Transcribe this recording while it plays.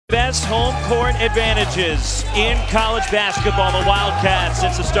best home court advantages in college basketball. The Wildcats,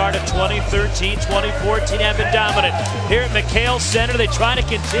 since the start of 2013, 2014, have been dominant. Here at McHale Center, they try to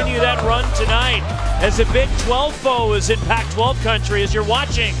continue that run tonight as the Big 12 foe is in Pac-12 country as you're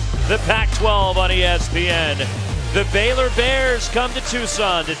watching the Pac-12 on ESPN. The Baylor Bears come to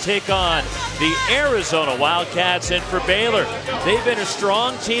Tucson to take on the Arizona Wildcats. And for Baylor, they've been a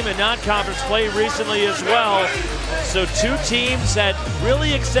strong team in non-conference play recently as well. So two teams that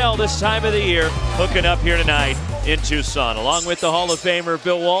really excel this time of the year hooking up here tonight in Tucson, along with the Hall of Famer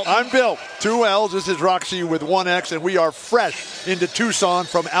Bill Walton. I'm Bill, 2 L's. This is Roxy with 1 X, and we are fresh into Tucson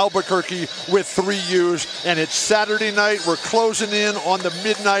from Albuquerque with 3 U's. And it's Saturday night. We're closing in on the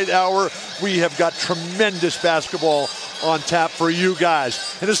midnight hour. We have got tremendous basketball on tap for you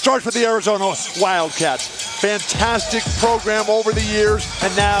guys. And it starts with the Arizona Wildcats. Fantastic program over the years,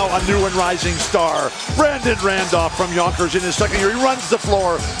 and now a new and rising star. Brandon Randolph from Yonkers in his second year. He runs the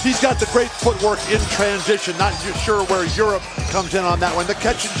floor. He's got the great footwork in transition. Not sure where Europe comes in on that one. The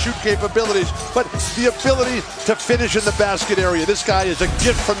catch and shoot capabilities, but the ability to finish in the basket area. This guy is a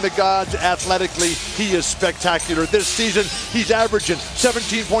gift from the gods athletically. He is spectacular. This season, he's averaging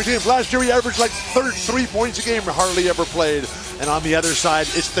 17 points a game. Last year, he averaged like 3 points a game, hardly ever played. And on the other side,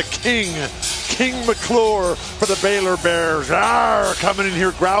 it's the King McClure for the Baylor Bears. Coming in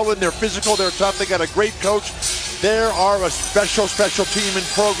here growling. They're physical, they're tough, they got a great coach. They are a special team and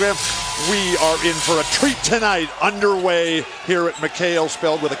program. We are in for a treat tonight, underway here at McHale,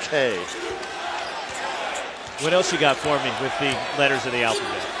 spelled with a K. What else you got for me with the letters of the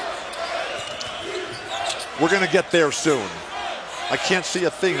alphabet? We're going to get there soon. I can't see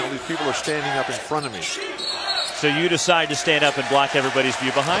a thing. All these people are standing up in front of me. So you decide to stand up and block everybody's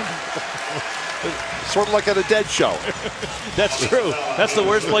view behind? Sort of like at a Dead show. That's true. That's the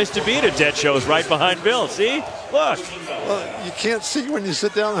worst place to be at a Dead show, is right behind Bill. See? Look. Well, you can't see when you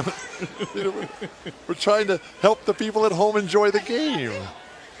sit down. We're trying to help the people at home enjoy the game.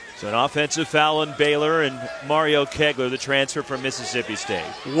 So an offensive foul on Baylor, and Mario Kegler, the transfer from Mississippi State.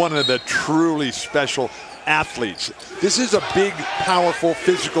 One of the truly special athletes. This is a big, powerful,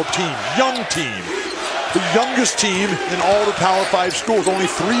 physical team. Young team. The youngest team in all the Power 5 schools. Only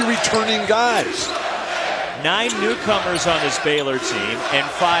 3 returning guys. 9 newcomers on this Baylor team and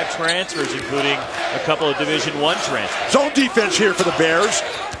 5 transfers, including a couple of Division I transfers. Zone defense here for the Bears.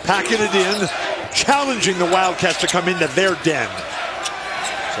 Packing it in, challenging the Wildcats to come into their den.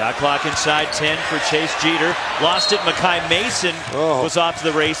 Shot clock inside 10 for Chase Jeter. Lost it. Makai Mason was off to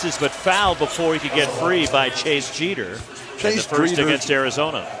the races, but fouled before he could get free by Chase Jeter. Chase the first against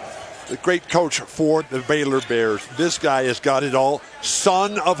Arizona. The great coach for the Baylor Bears. This guy has got it all.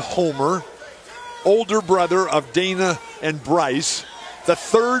 Son of Homer, older brother of Dana and Bryce, the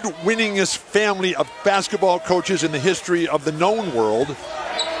 3rd winningest family of basketball coaches in the history of the known world.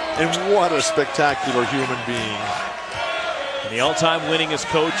 And what a spectacular human being. And the all-time winningest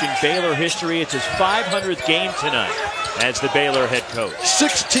coach in Baylor history. It's his 500th game tonight as the Baylor head coach.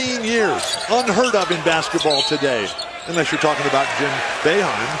 16 years, unheard of in basketball today. Unless you're talking about Jim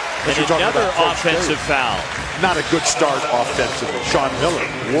Boeheim. And another offensive foul. Not a good start offensively. Sean Miller.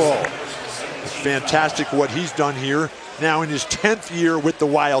 Whoa. It's fantastic what he's done here. Now in his 10th year with the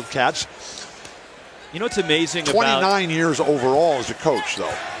Wildcats. You know what's amazing 29 years overall as a coach,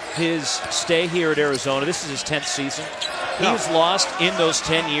 though. His stay here at Arizona. This is his 10th season. He has lost in those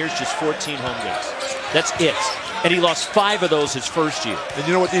 10 years just 14 home games. That's it. And he lost 5 of those his first year. And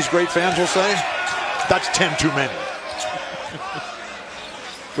you know what these great fans will say? That's 10 too many.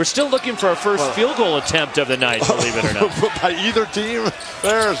 We're still looking for our first field goal attempt of the night, believe it or not. By either team,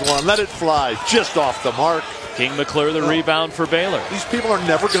 there's one. Let it fly. Just off the mark. King McClure, the rebound for Baylor. These people are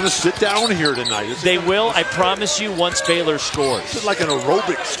never going to sit down here tonight. They will, I promise you, once Baylor scores. This is like an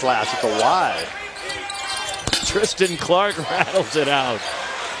aerobics class at the Y. Tristan Clark rattles it out.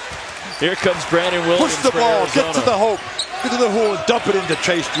 Here comes Brandon Williams. Push the ball, Arizona. get to the hoop, get to the hole, and dump it into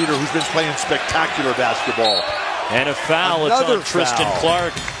Chase Jeter, who's been playing spectacular basketball. And a foul. Another it's on Tristan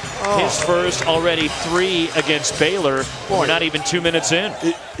Clark. His first, already 3 against Baylor. We're not even 2 minutes in.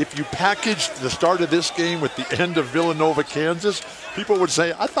 If you packaged the start of this game with the end of Villanova, Kansas, people would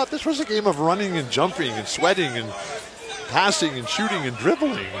say, I thought this was a game of running and jumping and sweating and passing and shooting and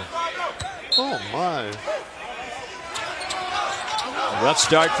dribbling. Oh, my. Rough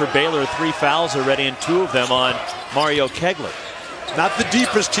start for Baylor. 3 fouls already, and 2 of them on Mario Kegler. Not the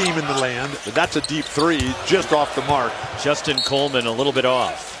deepest team in the land, but that's a deep 3, just off the mark. Justin Coleman a little bit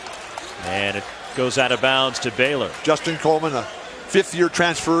off. And it goes out of bounds to Baylor. Justin Coleman, a 5th-year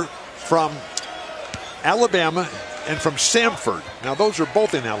transfer from Alabama and from Samford. Now, those are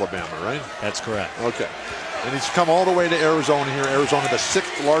both in Alabama, right? That's correct. Okay. And he's come all the way to Arizona here. Arizona, the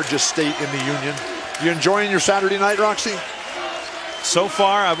 6th largest state in the union. You enjoying your Saturday night, Roxy? So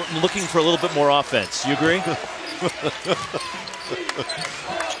far, I'm looking for a little bit more offense. You agree?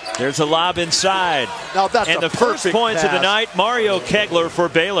 There's a lob inside. Now that's and the first points of the night, Mario Kegler for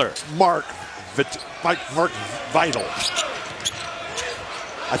Baylor. Mark Vital.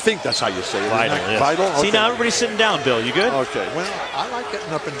 I think that's how you say it. Vital, yes. Vital? Okay. See, now everybody's sitting down, Bill. You good? Okay. Well, I like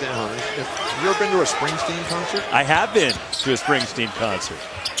getting up and down. Have you ever been to a Springsteen concert? I have been to a Springsteen concert.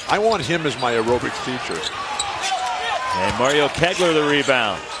 I want him as my aerobics teacher. And Mario Kegler the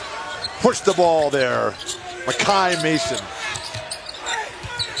rebound. Push the ball there. Makai Mason.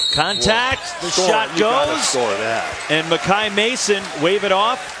 Contact. The shot goes. And Makai Mason wave it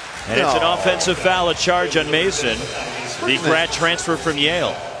off. And it's an offensive foul, a charge on Mason, the grad transfer from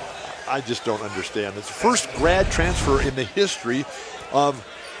Yale. I just don't understand. It's the first grad transfer in the history of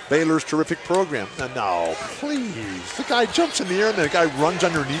Baylor's terrific program. No, please. The guy jumps in the air and the guy runs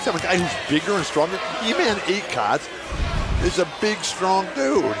underneath him. A guy who's bigger and stronger. E-Man Acott is a big, strong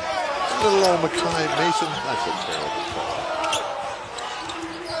dude. Little old Makai Mason. That's a terrible foul.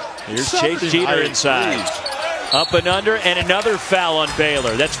 Here's Chase Jeter inside. Up and under, and another foul on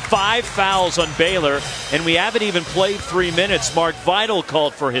Baylor. That's 5 fouls on Baylor, and we haven't even played 3 minutes. Mark Vital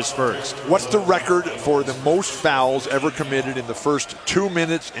called for his first. What's the record for the most fouls ever committed in the first 2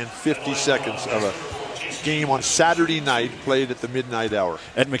 minutes and 50 seconds of a game on Saturday night played at the midnight hour?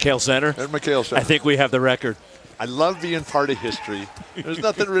 At McHale Center? At McHale Center. I think we have the record. I love being part of history. There's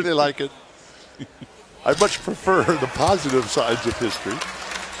nothing really like it. I much prefer the positive sides of history.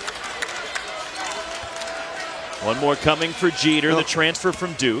 One more coming for Jeter, the transfer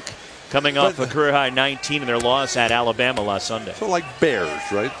from Duke, coming off a career-high 19 in their loss at Alabama last Sunday. So like bears,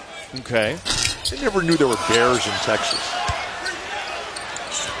 right? Okay. I never knew there were bears in Texas.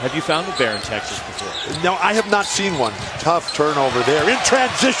 Have you found a bear in Texas before? No, I have not seen one. Tough turnover there. In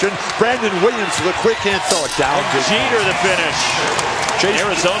transition, Brandon Williams with a quick hand throw it down. And Jeter the finish.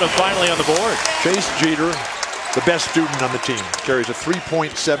 Arizona finally on the board. Chase Jeter, the best student on the team, carries a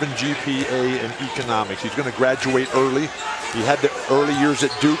 3.7 GPA in economics. He's going to graduate early. He had the early years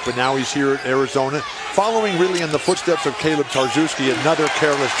at Duke, but now he's here at Arizona. Following really in the footsteps of Caleb Tarczewski, another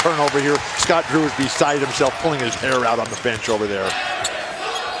careless turnover here. Scott Drew is beside himself, pulling his hair out on the bench over there.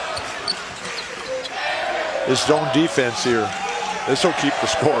 This zone defense here, this will keep the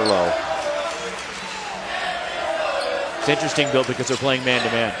score low. It's interesting, Bill, because they're playing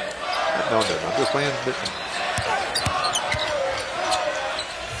man-to-man. No, they're not. They're playing...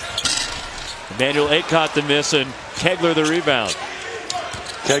 Emmanuel Acott the miss, and Kegler the rebound.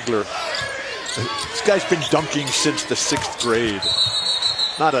 Kegler. This guy's been dunking since the 6th grade.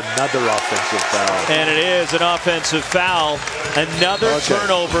 Not another offensive foul. And it is an offensive foul. Another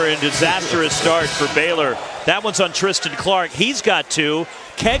turnover and disastrous start for Baylor. That one's on Tristan Clark. He's got 2.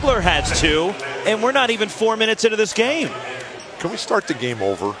 Kegler has 2. And we're not even 4 minutes into this game. Can we start the game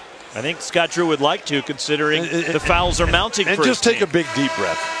over? I think Scott Drew would like to, considering the fouls are mounting for his just take team. a big deep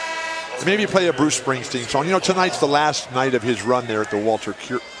breath. Maybe play a Bruce Springsteen song. You know, tonight's the last night of his run there at the Walter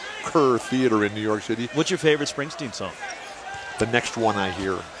Kerr Theater in New York City. What's your favorite Springsteen song? The next one I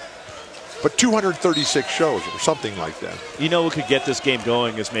hear. But 236 shows or something like that. You know what could get this game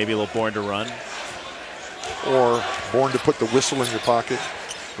going is maybe a little Born to Run. Or Born to Put the Whistle in Your Pocket.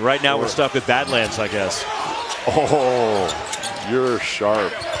 Right now we're stuck with Badlands, I guess. Oh, you're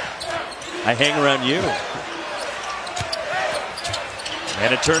sharp. I hang around you.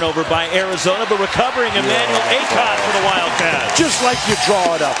 And a turnover by Arizona, but recovering Emmanuel Acott for the Wildcats. Just like you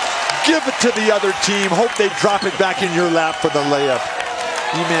draw it up. Give it to the other team. Hope they drop it back in your lap for the layup.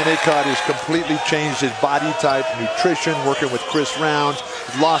 E-Man Acott has completely changed his body type, nutrition, working with Chris Rounds.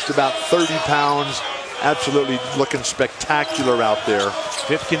 He's lost about 30 pounds. Absolutely looking spectacular out there.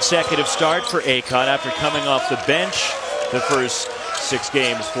 5th consecutive start for Acott after coming off the bench the first 6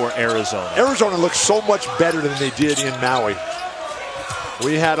 games for Arizona. Arizona looks so much better than they did in Maui.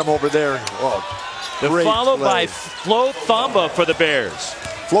 We had them over there. Followed by Flo Thamba for the Bears.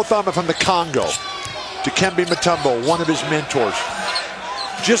 Flo Thamba from the Congo. Dikembe Mutombo, one of his mentors.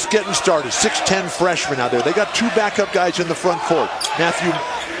 Just getting started. 6'10 freshman out there. They got 2 backup guys in the front court. Matthew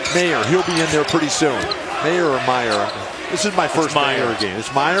Mayer, he'll be in there pretty soon. Mayer or Meyer? This is my first Mayer game.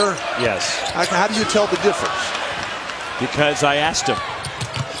 It's Meyer? Yes. How do you tell the difference? Because I asked him.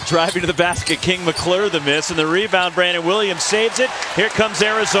 Driving to the basket, King McClure the miss, and the rebound, Brandon Williams saves it. Here comes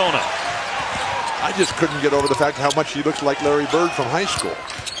Arizona. I just couldn't get over the fact how much he looks like Larry Bird from high school.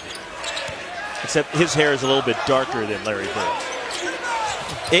 Except his hair is a little bit darker than Larry Bird.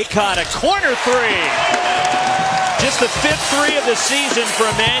 Acott, a corner 3. Just the 5th 3 of the season for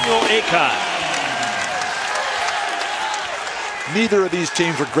Emmanuel Acott. Neither of these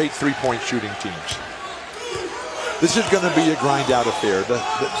teams are great three-point shooting teams. This is going to be a grind-out affair.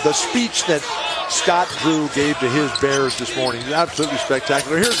 The speech that Scott Drew gave to his Bears this morning is absolutely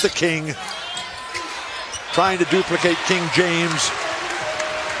spectacular. Here's the King trying to duplicate King James.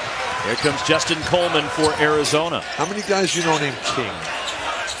 Here comes Justin Coleman for Arizona. How many guys do you know named King?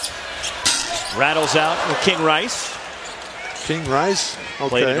 Rattles out with King Rice. King Rice? Okay.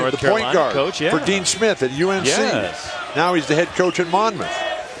 Played in North the Carolina, point guard coach, yeah. for Dean Smith at UNC. Yes. Now he's the head coach at Monmouth.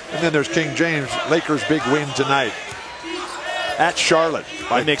 And then there's King James. Lakers' big win tonight at Charlotte.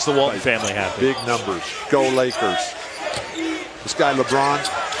 That makes the Walton family happy. Big numbers. Go Lakers. This guy LeBron,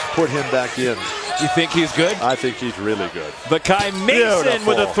 put him back in. You think he's good? I think he's really good. Bakai Mason Beautiful.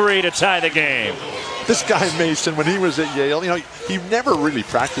 with a three to tie the game. This guy Mason, when he was at Yale, you know, he never really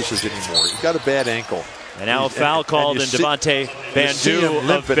practices anymore. He's got a bad ankle. And now a foul called in Devontae Bandu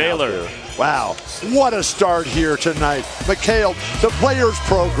of Baylor. Wow, what a start here tonight. Mikhail, the players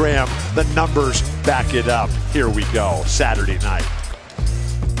program, the numbers back it up. Here we go, Saturday night.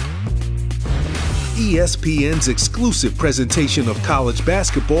 ESPN's exclusive presentation of college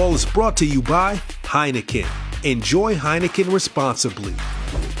basketball is brought to you by Heineken. Enjoy Heineken responsibly.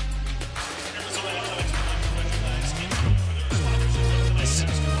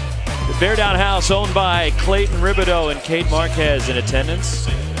 The Bear Down House, owned by Clayton Ribideau and Kate Marquez, in attendance.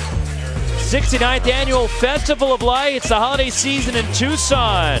 69th Annual Festival of Lights, the holiday season in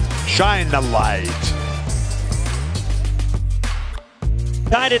Tucson. Shine the light.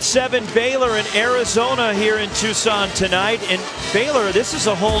 Tied at 7, Baylor and Arizona here in Tucson tonight. And Baylor, this is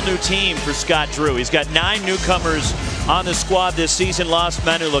a whole new team for Scott Drew. He's got 9 newcomers on the squad this season. Lost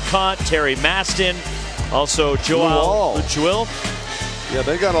Manu LeConte, Terry Maston, also Joel Luchuil. Yeah,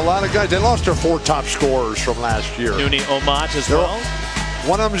 they got a lot of guys. They lost their 4 top scorers from last year. Nooni Omat as well.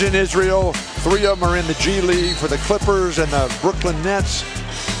 One of them's in Israel. 3 of them are in the G League for the Clippers and the Brooklyn Nets.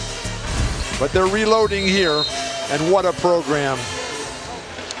 But they're reloading here, and what a program.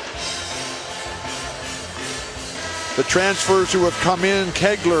 The transfers who have come in,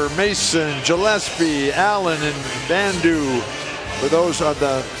 Kegler, Mason, Gillespie, Allen, and Bandu, for those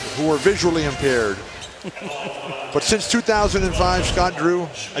who are visually impaired. But since 2005, Scott Drew,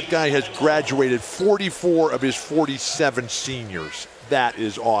 that guy has graduated 44 of his 47 seniors. That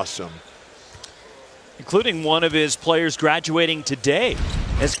is awesome. Including one of his players graduating today,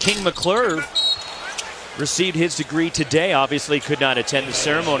 as King McClure received his degree today. Obviously could not attend the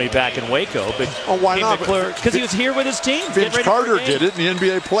ceremony back in Waco, but why King not? McClure, because he was here with his team. Vince Carter did it in the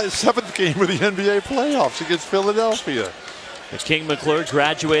NBA 7th game of the NBA playoffs against Philadelphia. King McClure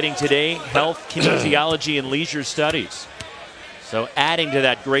graduating today, health, kinesiology, and leisure studies. So adding to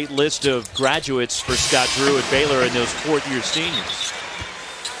that great list of graduates for Scott Drew at Baylor and those 4th-year seniors.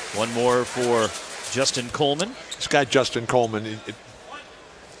 One more for Justin Coleman. This guy Justin Coleman,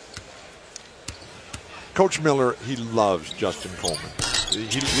 Coach Miller, he loves Justin Coleman.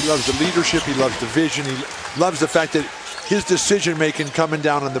 He loves the leadership, he loves the vision, he loves the fact that his decision-making coming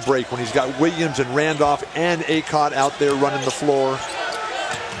down on the break when he's got Williams and Randolph and Acott out there running the floor.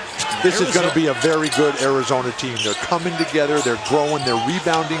 This is going to be a very good Arizona team. They're coming together, they're growing, they're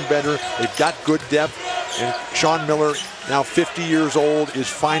rebounding better, they've got good depth, and Sean Miller, now 50 years old, is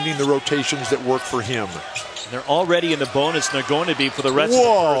finding the rotations that work for him. They're already in the bonus, and they're going to be for the rest of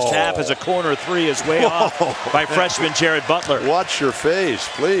the first half, as a corner 3 is way off by freshman Jared Butler. Watch your face,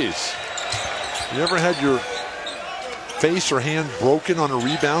 please. You ever had your face or hand broken on a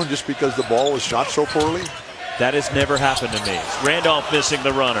rebound just because the ball was shot so poorly? That has never happened to me. Randolph missing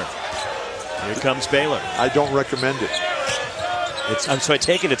the runner. Here comes Baylor. I don't recommend it. So I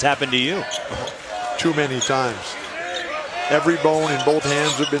take it it's happened to you. Too many times. Every bone in both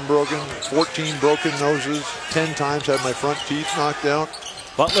hands have been broken. 14 broken noses. 10 times had my front teeth knocked out.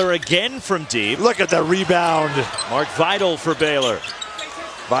 Butler again from deep. Look at the rebound. Mark Vidal for Baylor.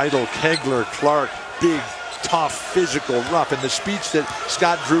 Vidal, Kegler, Clark, big, tough, physical, rough. And the speech that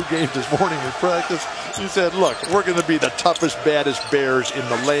Scott Drew gave this morning in practice, he said, look, we're going to be the toughest, baddest Bears in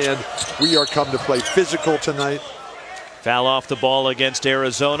the land. We are come to play physical tonight. Foul off the ball against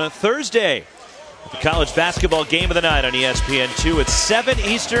Arizona. Thursday, the college basketball game of the night on ESPN2 at 7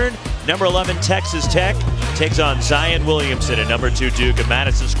 Eastern. Number 11 Texas Tech takes on Zion Williamson at number 2 Duke at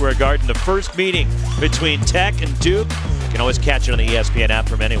Madison Square Garden. The first meeting between Tech and Duke. You can always catch it on the ESPN app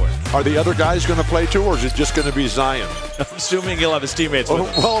from anywhere. Are the other guys going to play too, or is it just going to be Zion? I'm assuming he'll have his teammates with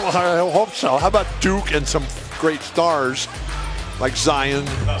him. Well, I hope so. How about Duke and some great stars like Zion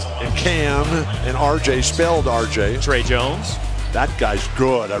and Cam and RJ, spelled RJ. Trey Jones. That guy's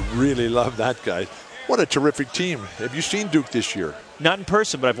good. I really love that guy. What a terrific team. Have you seen Duke this year? Not in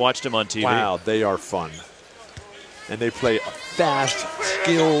person, but I've watched him on TV. Wow, they are fun. and they play a fast,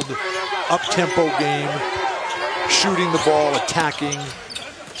 skilled, up-tempo game, shooting the ball, attacking.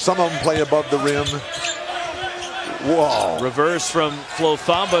 Some of them play above the rim. Whoa. Reverse from Flo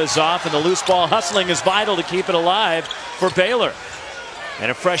Thamba is off, and the loose ball hustling is vital to keep it alive for Baylor.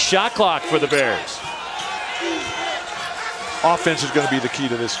 And a fresh shot clock for the Bears. Offense is going to be the key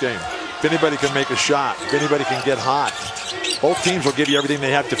to this game. If anybody can make a shot, if anybody can get hot, both teams will give you everything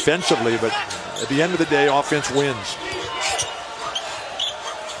they have defensively, but at the end of the day, offense wins.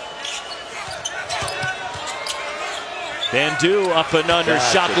 Bandu up and under,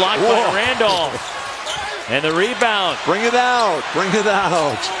 shot blocked by Randolph. And the rebound. Bring it out, bring it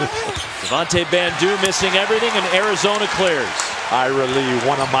out. Devontae Bandu missing everything, and Arizona clears. Ira Lee,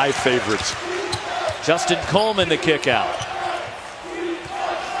 one of my favorites. Justin Coleman the kick out.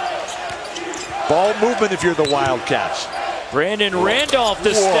 Ball movement if you're the Wildcats. Brandon Randolph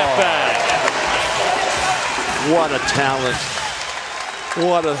the step back. What a talent.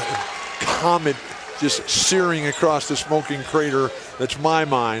 What a comet just searing across the smoking crater. That's my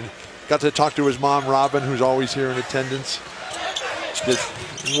mind. Got to talk to his mom, Robin, who's always here in attendance. Just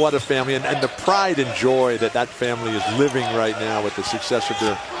what a family. And the pride and joy that that family is living right now with the success of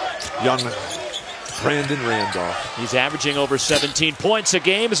their young Brandon Randolph. He's averaging over 17 points a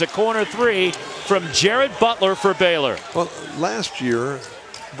game as a corner three from Jared Butler for Baylor. Well, last year,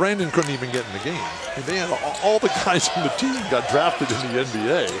 Brandon couldn't even get in the game. They had all the guys on the team got drafted in the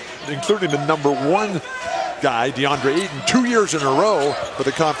NBA, including the #1 guy, DeAndre Ayton, 2 years in a row for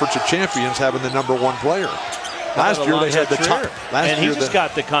the Conference of Champions, having the #1 player. Last year they had the top. And he just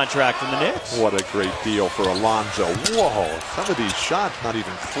got the contract from the Knicks. What a great deal for Alonzo. Whoa, some of these shots not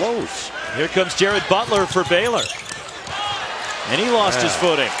even close. Here comes Jared Butler for Baylor. And he lost his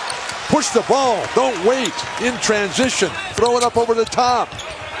footing. Push the ball, don't wait. In transition, throw it up over the top.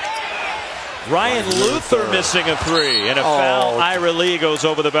 Ryan Luther missing a three, and a foul. Ira Lee goes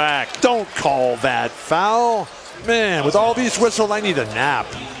over the back. Don't call that foul. Man, with all these whistles, I need a nap.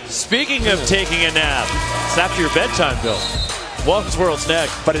 Speaking of taking a nap, it's after your bedtime, Bill. Women's World's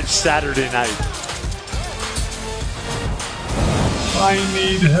next. But it's Saturday night. I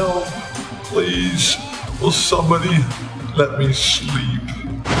need help. Please, will somebody let me sleep?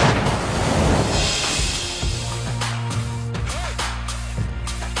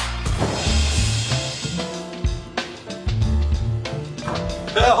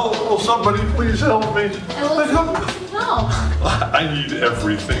 Help! Will somebody please help me? No. I need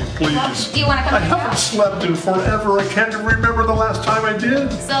everything, please. Do you want to come I haven't slept in forever. I can't even remember the last time I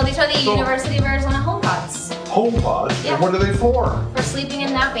did. So these are the University of Arizona home pods. Home pods? Yeah. And what are they for? For sleeping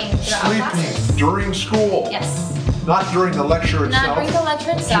and napping throughout classes. Sleeping during school? Yes. Not during the lecture itself? Not during the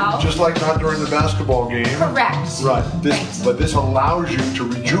lecture itself. Just like not during the basketball game? Correct. Right. But this allows you to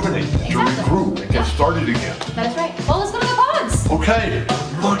rejuvenate, to regroup, and get started again. That is right. Well, let's go to the pods. Okay,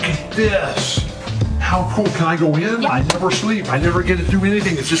 look at this. How cool. Can I go in? Yeah. I never sleep. I never get to do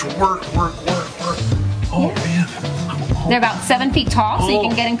anything. It's just work, work, work, work. Oh, man. They're about 7 feet tall, so you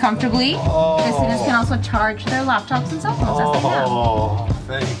can get in comfortably. The students can also charge their laptops and cell phones as they have. Oh,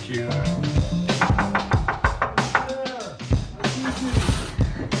 thank you.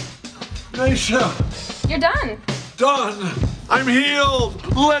 Nisha, You're done. done. I'm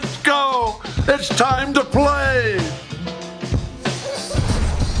healed. Let's go. It's time to play.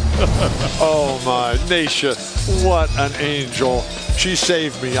 Oh my, Nasha, what an angel. She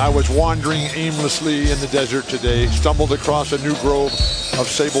saved me. I was wandering aimlessly in the desert today, stumbled across a new grove of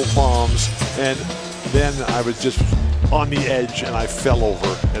sable palms, and then I was just on the edge and I fell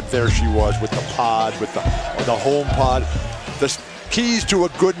over. And there she was with the pod, with the home pod. The keys to a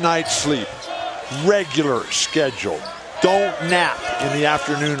good night's sleep: regular schedule. Don't nap in the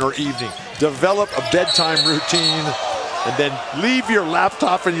afternoon or evening. Develop a bedtime routine, and then leave your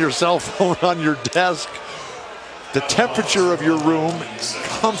laptop and your cell phone on your desk. The temperature of your room is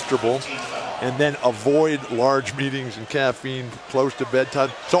comfortable, and then avoid large meetings and caffeine close to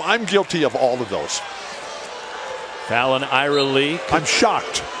bedtime. So I'm guilty of all of those. Foul on Ira Lee. I'm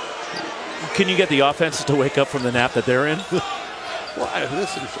shocked. Can you get the offense to wake up from the nap that they're in? Well,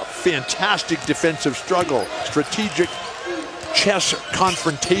 this is a fantastic defensive struggle. Strategic chess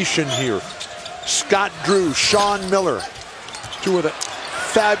confrontation here. Scott Drew, Sean Miller, two of the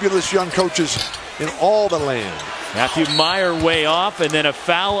fabulous young coaches in all the land. Matthew Meyer way off, and then a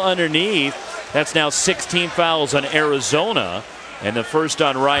foul underneath. That's now 16 fouls on Arizona, and the first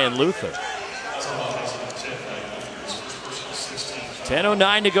on Ryan Luther.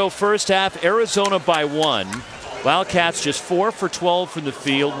 10:09 to go first half. Arizona by 1. Wildcats just 4 for 12 from the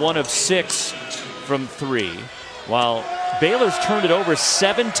field, 1 of 6 from 3, while Baylor's turned it over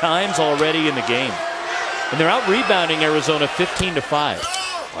 7 times already in the game. And they're out rebounding Arizona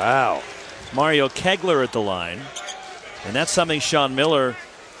 15-5. Wow. Mario Kegler at the line. And that's something Sean Miller,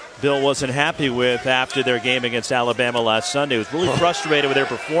 Bill, wasn't happy with after their game against Alabama last Sunday. He was really frustrated with their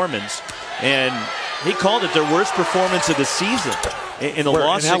performance. And he called it their worst performance of the season in the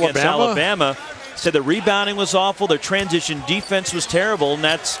loss against Alabama. Said the rebounding was awful, their transition defense was terrible, and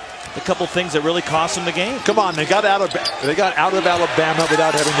that's a couple things that really cost them the game. Come on, they got out of Alabama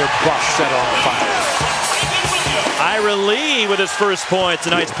without having their bus set on fire. Ira Lee with his first points.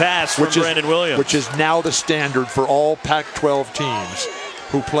 A nice pass from Brandon Williams. Which is now the standard for all Pac-12 teams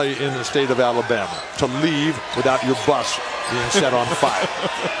who play in the state of Alabama, to leave without your bus being set on fire.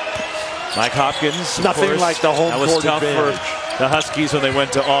 Mike Hopkins, nothing like the home court advantage. For the Huskies when they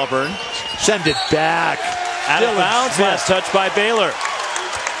went to Auburn. Send it back. Out of bounds, last touch by Baylor.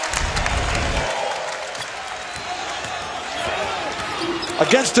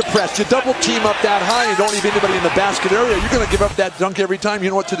 Against the press, you double team up that high, you don't leave anybody in the basket area. You're going to give up that dunk every time.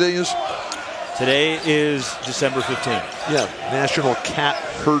 You know what today is? Today is December 15th. Yeah, National Cat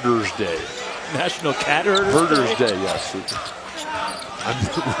Herders Day. National Cat Herders Day, yes. I'm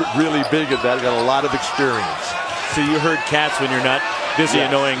really big at that. I got a lot of experience. So you herd cats when you're not busy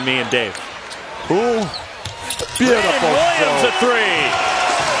annoying me and Dave. Ooh, beautiful. Williams a three.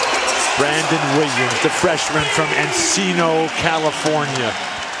 Brandon Williams, the freshman from Encino, California.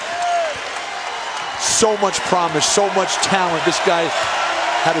 So much promise, so much talent. This guy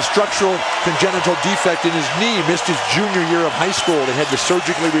had a structural congenital defect in his knee, missed his junior year of high school. They had to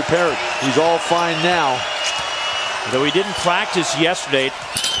surgically repair it. He's all fine now. Though he didn't practice yesterday,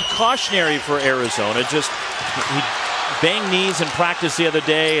 cautionary for Arizona. Just he banged knees in practice the other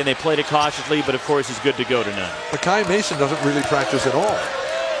day, and they played it cautiously, but of course he's good to go tonight. Makai Mason doesn't really practice at all.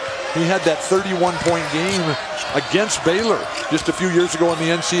 He had that 31-point game against Baylor just a few years ago in the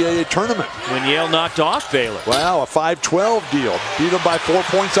NCAA tournament. When Yale knocked off Baylor. Wow, a 5-12 deal. Beat them by 4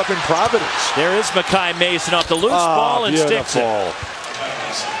 points up in Providence. There is Makai Mason off the loose ball and sticks it.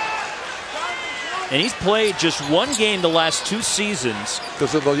 And he's played just one game the last 2 seasons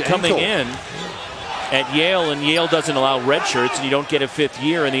coming in at Yale, and Yale doesn't allow red shirts, and you don't get a 5th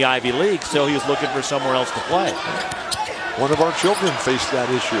year in the Ivy League, so he was looking for somewhere else to play. One of our children faced that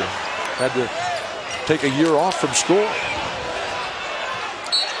issue. Had to take a year off from school.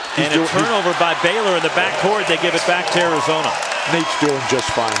 And a turnover by Baylor in the backcourt. They give it back to Arizona. Nate's doing just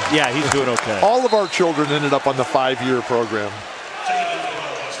fine. Yeah, he's doing okay. All of our children ended up on the 5-year program.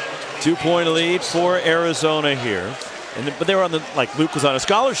 2-point lead for Arizona here. But they were on like Luke was on a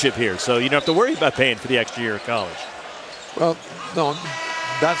scholarship here, so you don't have to worry about paying for the extra year of college. Well, no,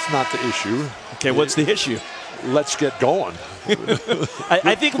 that's not the issue. Okay, what's the issue? Let's get going.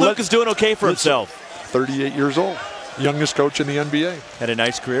 I think Luke is doing okay for himself. 38 years old, youngest coach in the NBA. Had a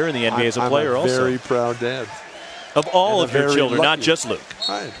nice career in the NBA as a player also. I'm a very proud dad. Of all of your children, not just Luke.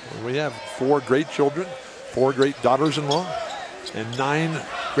 Right. We have 4 great children, 4 great daughters-in-law, and 9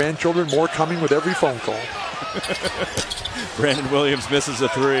 grandchildren, more coming with every phone call. Brandon Williams misses a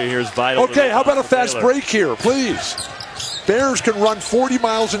 3. Here's Vital. Okay, how about a fast break here, please? Bears can run 40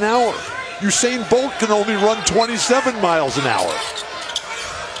 miles an hour. Usain Bolt can only run 27 miles an hour.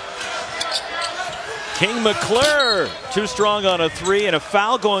 King McClure too strong on a 3, and a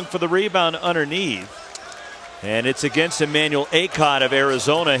foul going for the rebound underneath. And it's against Emmanuel Acott of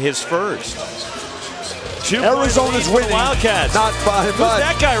Arizona, his first. Arizona's winning. Wildcats. Not by much. Who's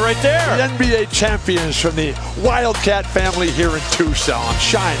that guy right there? The NBA champions from the Wildcat family here in Tucson.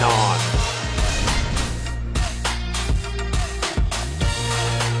 Shine on.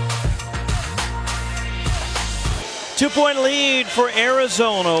 Two-point lead for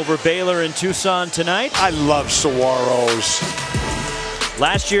Arizona over Baylor in Tucson tonight. I love Saguaros.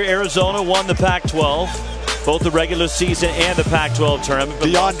 Last year, Arizona won the Pac-12, both the regular season and the Pac-12 tournament. But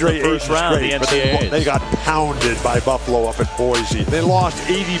DeAndre the first round of the NCAA. They got pounded by Buffalo up at Boise. They lost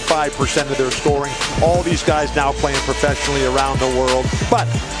 85% of their scoring. All these guys now playing professionally around the world. But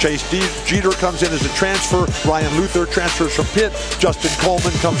Chase Jeter comes in as a transfer. Ryan Luther transfers from Pitt. Justin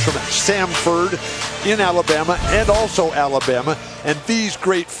Coleman comes from Samford in Alabama and also Alabama. And these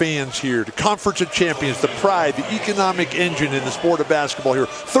great fans here, the Conference of Champions, the pride, the economic engine in the sport of basketball here.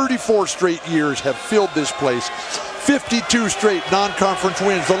 34 straight years have filled this place. 52 straight non-conference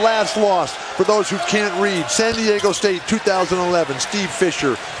wins. The last loss, for those who can't read, San Diego State 2011. Steve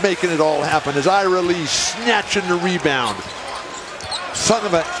Fisher making it all happen as Ira Lee snatching the rebound. Son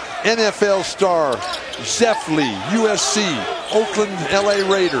of an NFL star, Zeph Lee, USC, Oakland, LA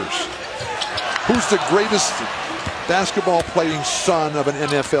Raiders. Who's the greatest basketball playing son of an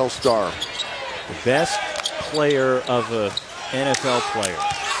NFL star? The best player of an NFL player.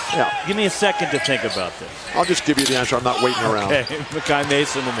 Yeah. Give me a second to think about this. I'll just give you the answer. I'm not waiting around. Okay, Makai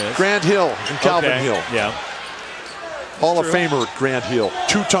Mason the miss. Grant Hill and Calvin Hill. Yeah. Hall of Famer Grant Hill.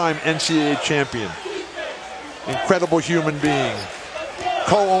 Two-time NCAA champion. Incredible human being.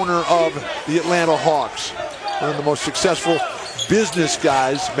 Co-owner of the Atlanta Hawks. One of the most successful business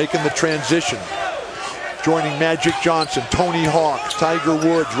guys making the transition. Joining Magic Johnson, Tony Hawk, Tiger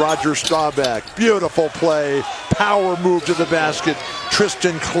Woods, Roger Staubach. Beautiful play. Power move to the basket.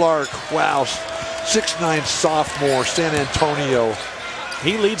 Tristan Clark. Wow. 6'9" sophomore, San Antonio.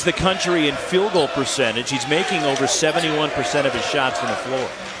 He leads the country in field goal percentage. He's making over 71% of his shots from the floor.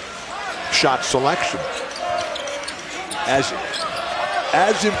 Shot selection.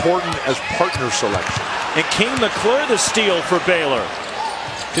 As important as partner selection. And King McClure the steal for Baylor.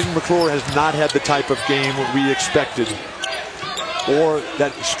 King McClure has not had the type of game we expected or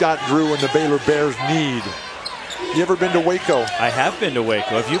that Scott Drew and the Baylor Bears need. You ever been to Waco? I have been to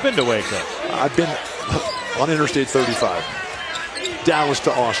Waco. Have you been to Waco? I've been on Interstate 35. Dallas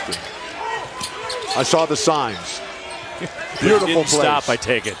to Austin. I saw the signs. Beautiful didn't place. Stop, I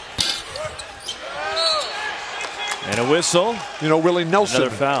take it. And a whistle. You know, Willie Nelson.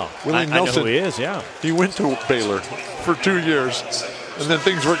 Another foul. Willie Nelson. I know who he is, yeah. He went to Baylor for 2 years. And then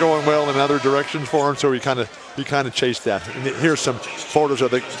things were going well in other directions for him, so he kind of chased that. And here's some photos of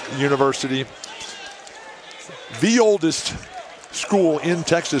the university. The oldest school in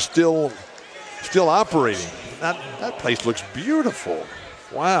Texas still operating. That place looks beautiful.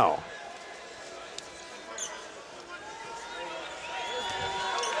 Wow.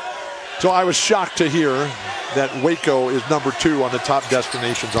 So I was shocked to hear that Waco is #2 on the top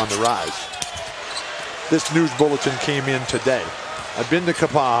destinations on the rise. This news bulletin came in today. I've been to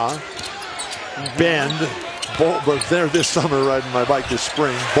Kapaha, Bend, was there this summer riding my bike this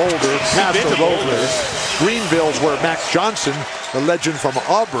spring, Boulder, Paso Robles, Greenville's where Max Johnson, the legend from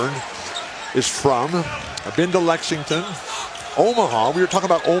Auburn, is from. I've been to Lexington, Omaha. We were talking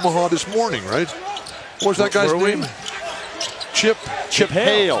about Omaha this morning, right? What was that guy's name? Chip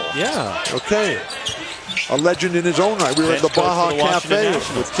Hale. Yeah. Okay. A legend in his own right. We were at the Baja Cafe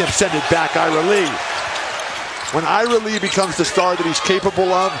with Kim. Send it back, Ira Lee. When Ira Lee becomes the star that he's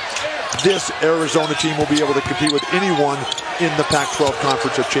capable of, this Arizona team will be able to compete with anyone in the Pac-12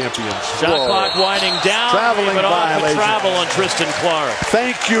 Conference of Champions. Shot clock winding down. Traveling violation. Travel on Tristan Clark.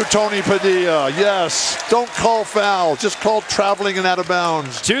 Thank you, Tony Padilla. Yes, don't call foul. Just call traveling and out of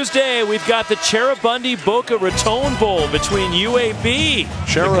bounds. Tuesday, we've got the Cheribundi Boca Raton Bowl between UAB,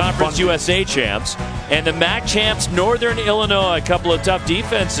 the Conference USA champs, and the MAC champs, Northern Illinois. A couple of tough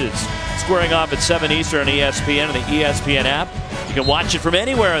defenses squaring off at 7 Eastern on ESPN and the ESPN app. You can watch it from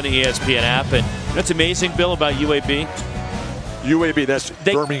anywhere on the ESPN app. And that's amazing, Bill, about UAB. UAB, that's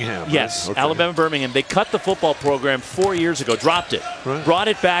Birmingham. Yes, right? Okay. Alabama, Birmingham. They cut the football program 4 years ago, dropped it, brought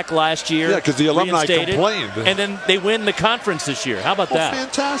it back last year. Yeah, because the alumni complained. And then they win the conference this year. How about that?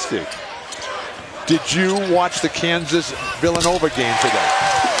 Fantastic. Did you watch the Kansas-Villanova game today?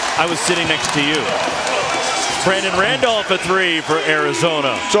 I was sitting next to you. Brandon Randolph a 3 for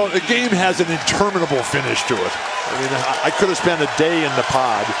Arizona. So the game has an interminable finish to it. I mean, I could have spent a day in the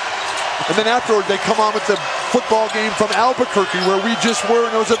pod. And then afterward, they come on with the football game from Albuquerque, where we just were,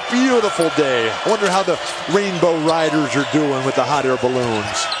 and it was a beautiful day. I wonder how the Rainbow Riders are doing with the hot air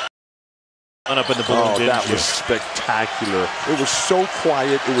balloons. Up in the balloon, that was spectacular. It was so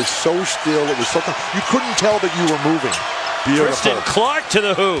quiet. It was so still. It was so calm. You couldn't tell that you were moving. Beautiful. Tristan Clark to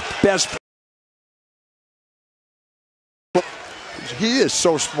the hoop. Best. He is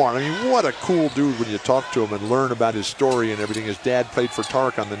so smart. I mean, what a cool dude when you talk to him and learn about his story and everything. His dad played for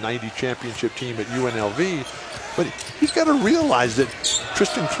Tark on the '90 championship team at UNLV. But he's got to realize that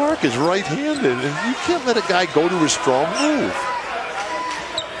Tristan Clark is right-handed, and you can't let a guy go to his strong move.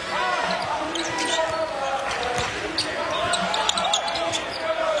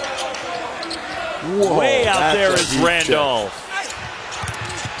 Whoa, way out there is Randolph.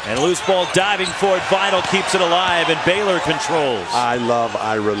 And loose ball diving for it. Vital keeps it alive, and Baylor controls. I love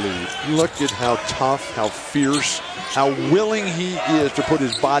Ira Lee. Look at how tough, how fierce, how willing he is to put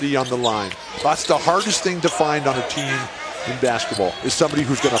his body on the line. That's the hardest thing to find on a team in basketball, is somebody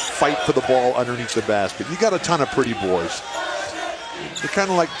who's going to fight for the ball underneath the basket. You got a ton of pretty boys. They're kind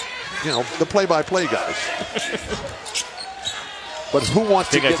of like, you know, the play-by-play guys. But who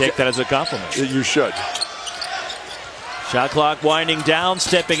wants to get... I take that as a compliment. You should. Shot clock winding down,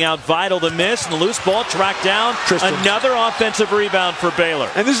 stepping out Vital, the miss, and the loose ball tracked down. Tristan. Another offensive rebound for Baylor.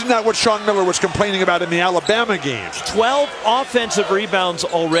 And isn't that what Sean Miller was complaining about in the Alabama game? 12 offensive rebounds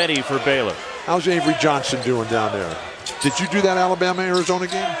already for Baylor. How's Avery Johnson doing down there? Did you do that Alabama-Arizona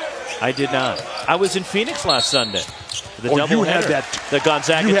game? I did not. I was in Phoenix last Sunday. The you had that. The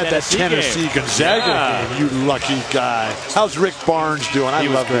Gonzaga. You had that Tennessee Gonzaga game. You lucky guy. How's Rick Barnes doing? He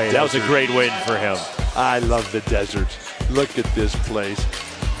was great. That was a great win for him. I love the desert. Look at this place.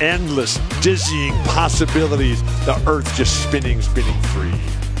 Endless, dizzying possibilities. The earth just spinning free.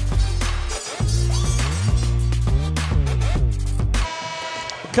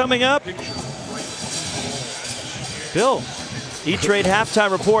 Coming up, Bill, E-Trade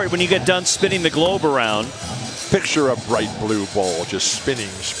halftime report when you get done spinning the globe around. Picture a bright blue ball just spinning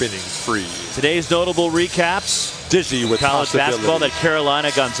free. Today's notable recaps. Dizzy with college basketball, that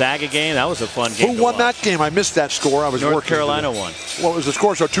Carolina-Gonzaga game. That was a fun game. Who won that game? I missed that score. I was North working. Carolina won. What was the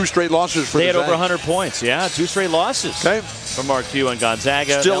score? So 2 straight losses for They the had over 100 points. Yeah, 2 straight losses. Okay. For Mark Few and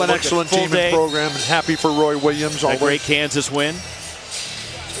Gonzaga. Still an excellent team and program, and happy for Roy Williams. A great Kansas win.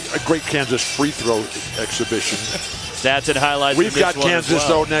 A great Kansas free throw exhibition. Stats and highlights. We've got Kansas,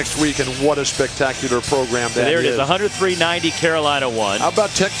 though, next week, and what a spectacular program that is. There it is, 103-90 Carolina won. How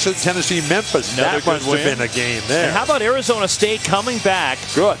about Texas, Tennessee, Memphis? That must have been a game there. And how about Arizona State coming back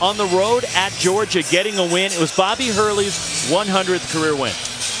on the road at Georgia, getting a win? It was Bobby Hurley's 100th career win.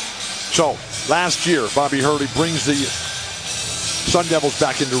 So, last year, Bobby Hurley brings the Sun Devils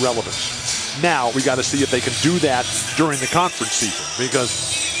back into relevance. Now, we got to see if they can do that during the conference season,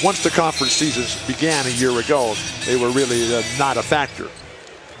 because once the conference seasons began a year ago, they were really not a factor.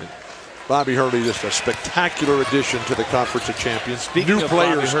 Bobby Hurley, just a spectacular addition to the Conference of Champions. Speaking of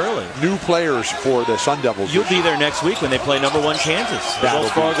Bobby Hurley, new players for the Sun Devils. You'll be there next week when they play #1 Kansas. That'll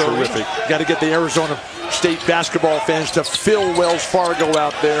be terrific. Got to get the Arizona State basketball fans to fill Wells Fargo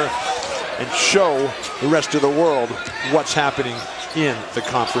out there and show the rest of the world what's happening in the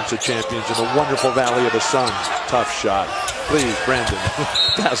Conference of Champions in the wonderful Valley of the Sun. Tough shot. Please, Brandon,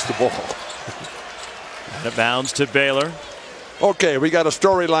 pass the ball. Out of bounds to Baylor. Okay, we got a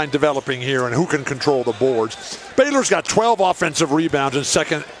storyline developing here, and who can control the boards. Baylor's got 12 offensive rebounds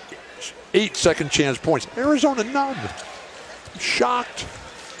and 8 second chance points. Arizona, none. I'm shocked.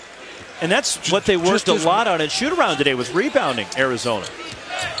 And that's what they worked a lot on at shoot-around today, was rebounding Arizona.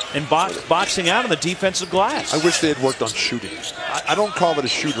 And boxing out on the defensive glass. I wish they had worked on shooting. I don't call it a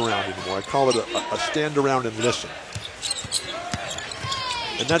shoot-around anymore. I call it a stand-around and listen.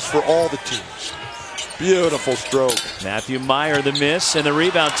 And that's for all the teams. Beautiful stroke. Matthew Meyer, the miss, and the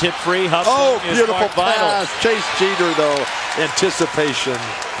rebound tip free. Oh, beautiful pass. Chase Jeter, though. Anticipation.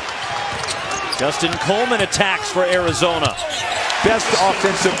 Justin Coleman attacks for Arizona. Best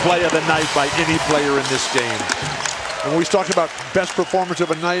offensive play of the night by any player in this game. And when we talk about best performance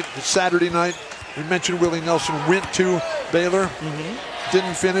of a night, Saturday night, we mentioned Willie Nelson went to Baylor,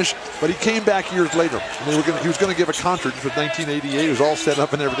 didn't finish, but he came back years later. And he was going to give a concert for 1988. It was all set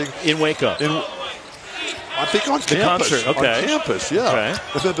up and everything. In Waco. I think on campus. Concert, okay. On campus, yeah. Okay.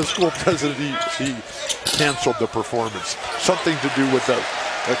 And then the school president, he canceled the performance. Something to do with the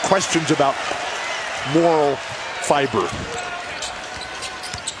questions about moral fiber.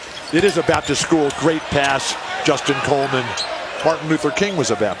 It is a Baptist school. Great pass, Justin Coleman. Martin Luther King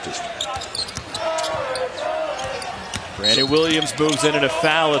was a Baptist. Brandon Williams moves in, and a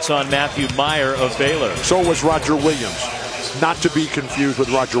foul. It's on Matthew Meyer of Baylor. So was Roger Williams. Not to be confused with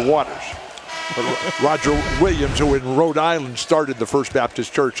Roger Waters. But Roger Williams, who in Rhode Island started the First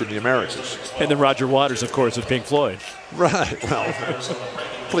Baptist Church in the Americas. And then Roger Waters, of course, of Pink Floyd. Right. Well,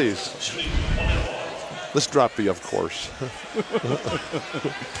 please. Let's drop the of course.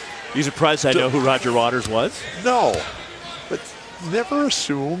 You surprised I know who Roger Waters was? No. But never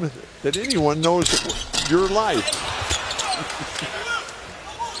assume that anyone knows your life.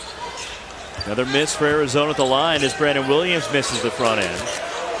 Another miss for Arizona at the line as Brandon Williams misses the front end.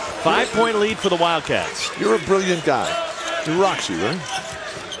 5-point lead for the Wildcats. You're a brilliant guy. You're Roxy, right?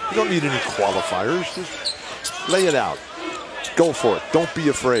 You don't need any qualifiers. Just lay it out. Go for it. Don't be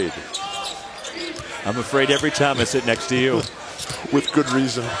afraid. I'm afraid every time I sit next to you. With good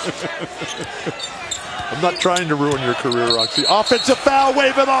reason. I'm not trying to ruin your career, Roxy. Offensive foul,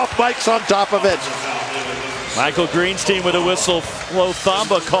 wave it off. Mike's on top of it. Michael Greenstein with a whistle. Flo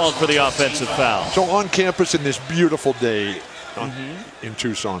Thamba called for the offensive foul. So on campus in this beautiful day in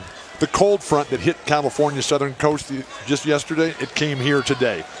Tucson, the cold front that hit California's southern coast just yesterday, it came here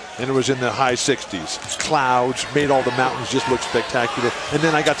today. And it was in the high 60s. Clouds made all the mountains just look spectacular. And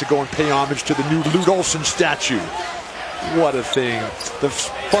then I got to go and pay homage to the new Lute Olson statue. What a thing. The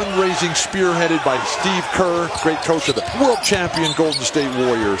fundraising spearheaded by Steve Kerr, great coach of the world champion Golden State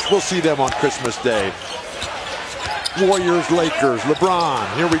Warriors. We'll see them on Christmas Day. Warriors, Lakers,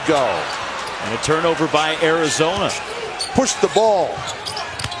 LeBron, here we go. And a turnover by Arizona. Push the ball.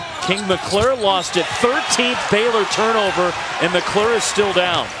 King McClure lost it. 13th Baylor turnover, and McClure is still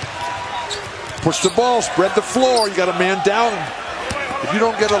down. Push the ball, spread the floor. You got a man down. If you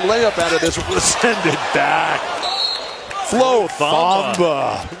don't get a layup out of this, we'll send it back. Flo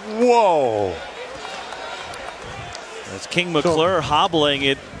Thamba. Whoa. As King McClure hobbling,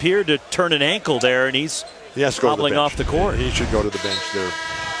 it appeared to turn an ankle there, and he's hobbling off the court. He should go to the bench there.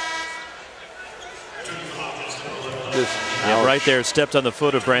 Right there, stepped on the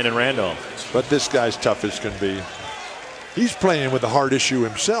foot of Brandon Randolph. But this guy's tough as can be. He's playing with a heart issue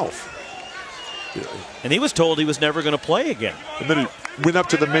himself. And he was told he was never going to play again. And then he went up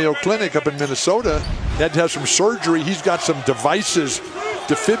to the Mayo Clinic up in Minnesota. He had to have some surgery. He's got some devices,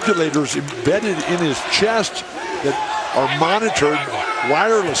 defibrillators embedded in his chest that are monitored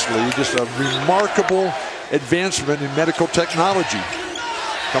wirelessly. Just a remarkable advancement in medical technology.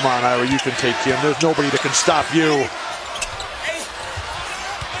 Come on, Ira, you can take him. There's nobody that can stop you.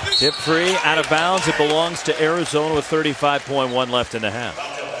 Hip free, out of bounds. It belongs to Arizona with 35.1 left in the half.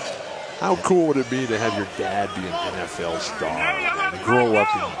 How cool would it be to have your dad be an NFL star and grow up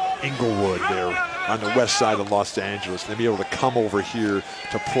in Inglewood there on the west side of Los Angeles and be able to come over here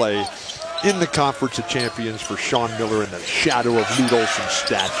to play in the Conference of Champions for Sean Miller in the shadow of Lute Olson's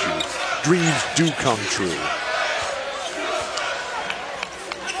statue. Dreams do come true.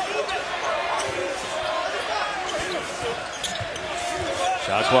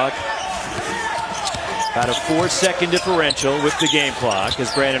 Shot clock. About a 4-second differential with the game clock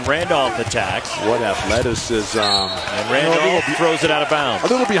as Brandon Randolph attacks. What athleticism. And Randolph throws it out of bounds. A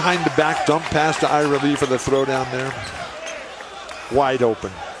little behind the back dump pass to Ira Lee for the throw down there. Wide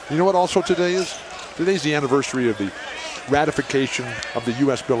open. You know what also today is? Today's the anniversary of the ratification of the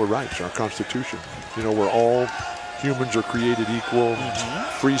U.S. Bill of Rights, our Constitution. You know, where all humans are created equal,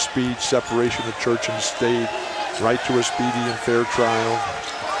 free speech, separation of church and state, right to a speedy and fair trial.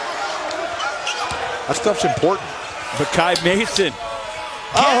 That stuff's important. Makai Mason.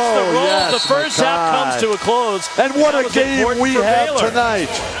 Yes, the first half comes to a close. And what a game we have Baylor tonight.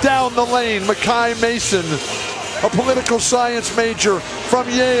 Down the lane, Makai Mason, a political science major from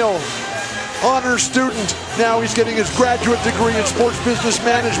Yale, honor student. Now he's getting his graduate degree in sports business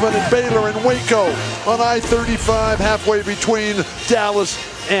management at Baylor in Waco on I-35, halfway between Dallas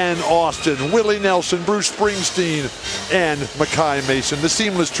and Austin. Willie Nelson, Bruce Springsteen, and Makai Mason. The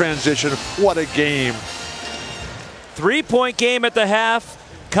seamless transition. What a game. 3-point game at the half.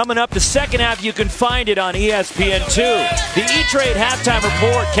 Coming up the second half, you can find it on ESPN2. The E-Trade halftime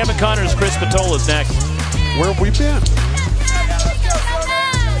report. Kevin Connors, Chris Patola is next. Where have we been?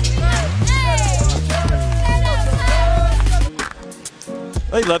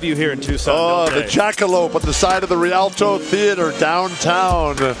 They love you here in Tucson. Oh, the Jackalope on the side of the Rialto Theater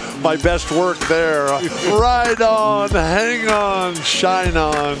downtown. My best work there. Ride on, hang on, shine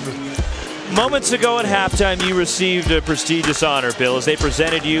on. Moments ago at halftime, you received a prestigious honor, Bill, as they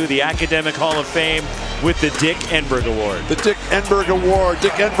presented you the Academic Hall of Fame with the Dick Enberg Award. The Dick Enberg Award.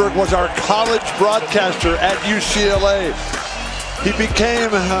 Dick Enberg was our college broadcaster at UCLA. He became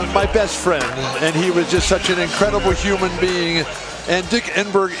my best friend, and he was just such an incredible human being. And Dick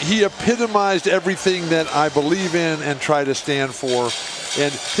Enberg, he epitomized everything that I believe in and try to stand for.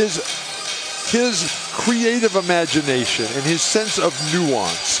 And his creative imagination and his sense of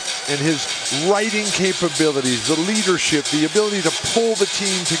nuance and his writing capabilities, the leadership, the ability to pull the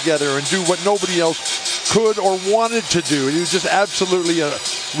team together and do what nobody else could or wanted to do. He was just absolutely a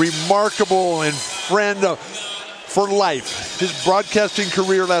remarkable and friend for life. His broadcasting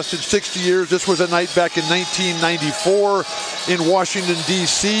career lasted 60 years. This was a night back in 1994 in Washington,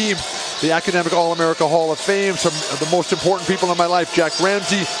 D.C. The Academic All-America Hall of Fame. Some of the most important people in my life: Jack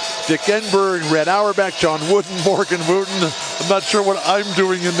Ramsey, Dick Enberg, Red Auerbach, John Wooden, Morgan Wooten. I'm not sure what I'm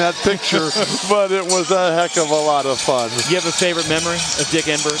doing in that picture, but it was a heck of a lot of fun. Do you have a favorite memory of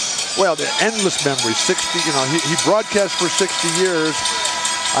Dick Enberg? Well, the endless memories. 60, you know, he broadcast for 60 years.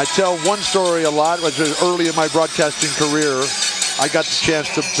 I tell one story a lot. It was early in my broadcasting career. I got the chance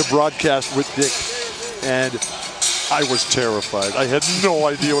to broadcast with Dick, and I was terrified. I had no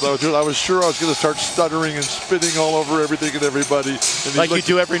idea what I was doing. I was sure I was going to start stuttering and spitting all over everything and everybody. And like you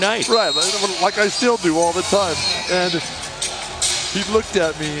do every night. Right, like I still do all the time. And he looked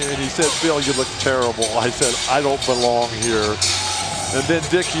at me and he said, "Bill, you look terrible." I said, "I don't belong here." And then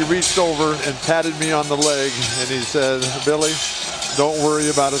Dick, he reached over and patted me on the leg and he said, "Billy, don't worry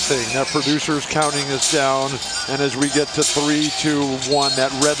about a thing. That producer's counting us down, and as we get to 3, 2, 1,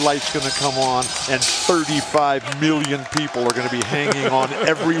 that red light's going to come on, and 35 million people are going to be hanging on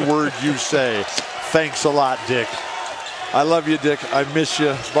every word you say. Thanks a lot, Dick." I love you, Dick. I miss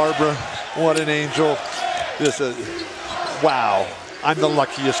you. Barbara, what an angel. Wow. I'm the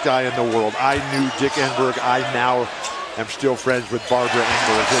luckiest guy in the world. I knew Dick Enberg. I now am still friends with Barbara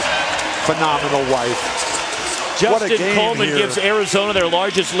Enberg. phenomenal wife. Justin Coleman gives Arizona their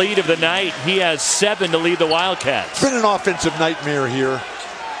largest lead of the night. He has 7 to lead the Wildcats. It's been an offensive nightmare here.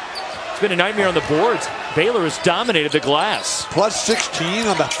 It's been a nightmare on the boards. Baylor has dominated the glass. Plus 16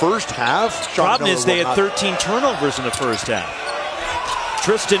 on the first half. Problem is they had 13 turnovers in the first half.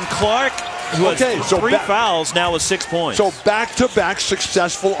 Tristan Clark, who has 3 fouls, now with 6 points. So back-to-back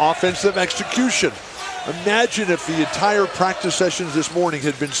successful offensive execution. Imagine if the entire practice sessions this morning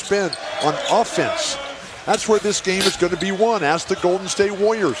had been spent on offense. That's where this game is going to be won. Ask the Golden State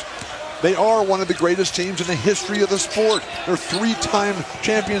Warriors. They are one of the greatest teams in the history of the sport. They're 3-time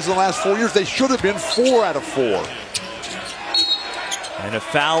champions in the last 4 years. They should have been 4 out of 4. And a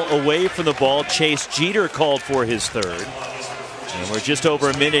foul away from the ball. Chase Jeter called for his 3rd. And we're just over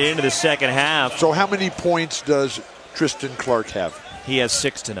a minute into the second half. So how many points does Tristan Clark have? He has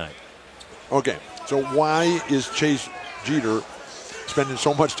 6 tonight. Okay, so why is Chase Jeter spending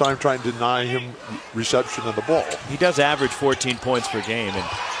so much time trying to deny him reception of the ball? He does average 14 points per game and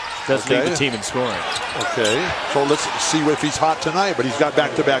does lead the team in scoring. Okay, so let's see if he's hot tonight, but he's got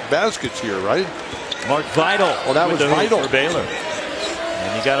back-to-back baskets here, right? Mark Vidal. Oh, that was Vidal for Baylor.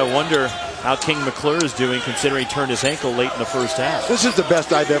 And you got to wonder how King McClure is doing, considering he turned his ankle late in the first half. This is the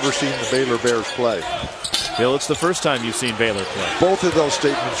best I've ever seen the Baylor Bears play. Bill, it's the first time you've seen Baylor play. Both of those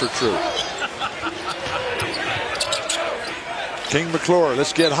statements are true. King McClure,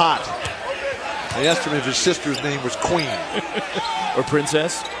 let's get hot. I asked him if his sister's name was Queen. Or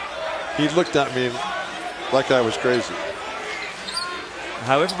Princess. He looked at me like I was crazy.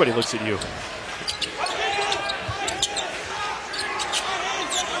 How everybody looks at you.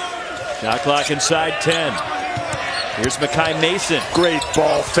 Shot clock inside 10. Here's Makai Mason. Great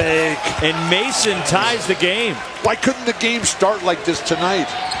ball fake. And Mason ties the game. Why couldn't the game start like this tonight?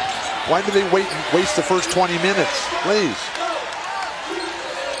 Why do they waste the first 20 minutes? Please.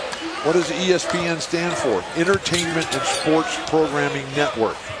 What does ESPN stand for? Entertainment and Sports Programming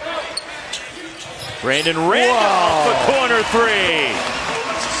Network. Brandon Randolph, a corner 3.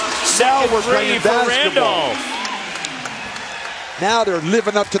 Now we're playing for basketball. Randolph. Now they're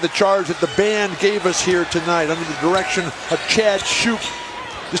living up to the charge that the band gave us here tonight under the direction of Chad Shoup.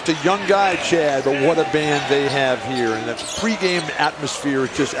 Just a young guy, Chad, but what a band they have here. And that pregame atmosphere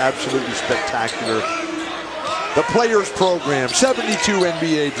is just absolutely spectacular. The Players Program, 72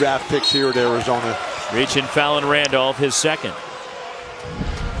 NBA draft picks here at Arizona. Reaching Fallon Randolph, his 2nd.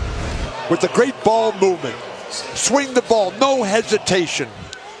 With the great ball movement. Swing the ball, no hesitation.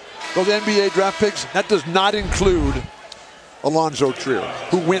 Those NBA draft picks, that does not include Alonzo Trier,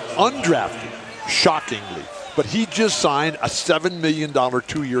 who went undrafted, shockingly. But he just signed a $7 million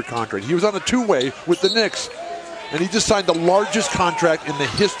 2-year contract. He was on a 2-way with the Knicks. And he just signed the largest contract in the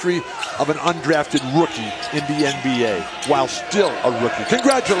history of an undrafted rookie in the NBA, while still a rookie.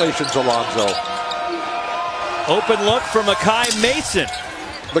 Congratulations, Alonzo. Open look for Makai Mason.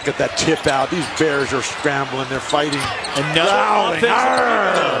 Look at that tip out. These Bears are scrambling. They're fighting. Another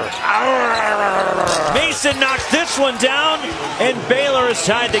offensive. Mason knocks this one down, and Baylor has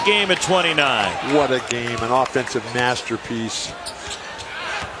tied the game at 29. What a game, an offensive masterpiece.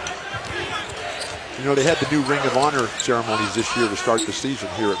 You know, they had the new Ring of Honor ceremonies this year to start the season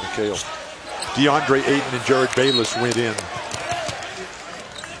here at McHale. DeAndre Ayton and Jared Bayless went in.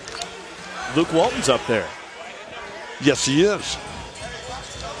 Luke Walton's up there. Yes, he is.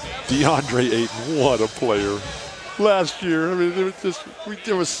 DeAndre Ayton, what a player. Last year, I mean,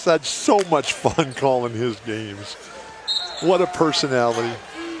 it was so much fun calling his games. What a personality.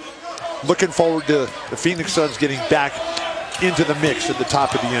 Looking forward to the Phoenix Suns getting back into the mix at the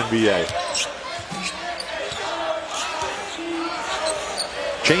top of the NBA.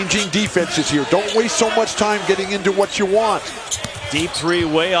 Changing defenses here. Don't waste so much time getting into what you want. Deep 3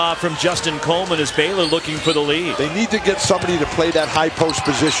 way off from Justin Coleman as Baylor looking for the lead. They need to get somebody to play that high post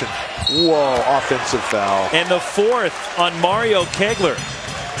position. Whoa, offensive foul. And the 4th on Mario Kegler.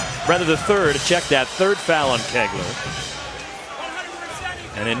 Rather the 3rd, check that, 3rd foul on Kegler.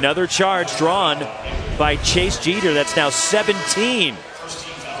 And another charge drawn by Chase Jeter. That's now 17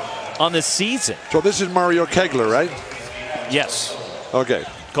 on the season. So this is Mario Kegler, right? Yes. Okay.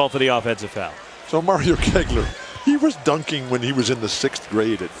 Call for the offensive foul. So Mario Kegler, he was dunking when he was in the 6th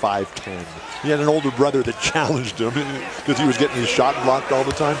grade at 5'10". He had an older brother that challenged him because he was getting his shot blocked all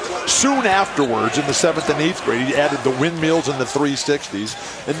the time. Soon afterwards, in the 7th and 8th grade, he added the windmills and the 360s.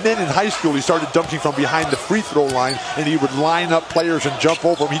 And then in high school, he started dunking from behind the free throw line, and he would line up players and jump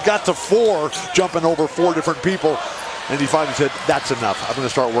over them. He got to 4, jumping over 4 different people. And he finally said, that's enough. I'm going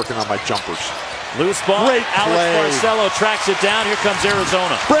to start working on my jumpers. Loose ball. Great Alex play. Barcelo tracks it down. Here comes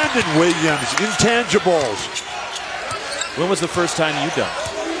Arizona. Brandon Williams, intangibles. When was the first time you dunked?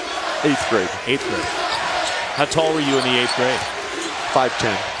 8th grade. 8th grade. How tall were you in the 8th grade?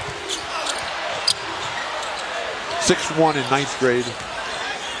 5'10". 6'1" in 9th grade.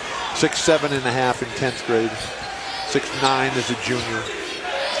 6'7" and a half in 10th grade. 6'9" as a junior.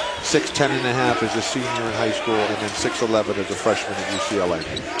 6'10" and a half as a senior in high school, and then 6'11" as a freshman at UCLA.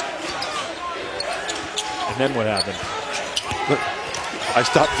 And then what happened? I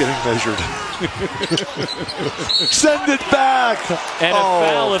stopped getting measured. Send it back! And a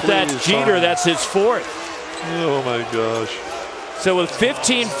foul if that's Jeter. That's his 4th. Oh my gosh. So with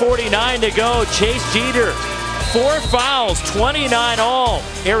 15:49 to go, Chase Jeter, 4 fouls, 29 all.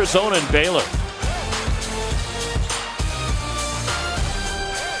 Arizona and Baylor.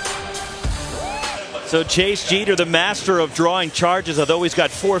 So Chase Jeter, the master of drawing charges, although he's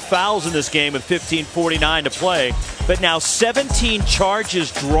got 4 fouls in this game with 15:49 to play. But now 17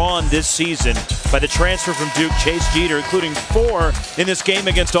 charges drawn this season by the transfer from Duke, Chase Jeter, including 4 in this game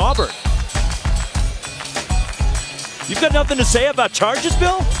against Auburn. You've got nothing to say about charges,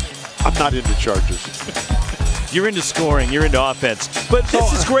 Bill? I'm not into charges. You're into scoring, you're into offense. But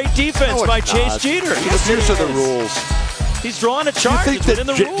this is great defense by Chase Jeter. It's abuse of the rules. He's drawing a charge within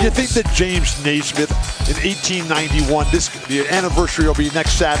the rules. You think that James Naismith in 1891, the anniversary will be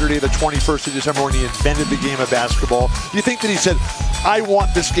next Saturday, the 21st of December, when he invented the game of basketball. Do you think that he said, I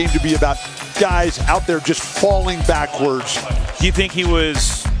want this game to be about guys out there just falling backwards? Do you think he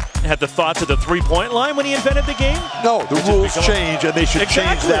had the thoughts of the three-point line when he invented the game? No, the rules change, and they should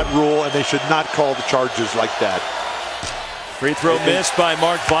change that rule, and they should not call the charges like that. Free throw missed by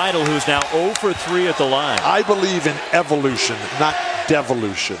Mark Vidal, who's now 0 for 3 at the line. I believe in evolution, not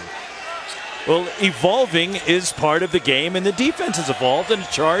devolution. Well, evolving is part of the game, and the defense has evolved, and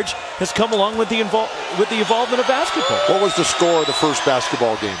the charge has come along with the evolvement of basketball. What was the score of the first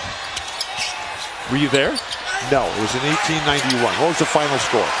basketball game? Were you there? No, it was in 1891. What was the final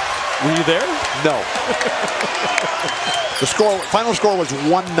score? Were you there? No. The final score was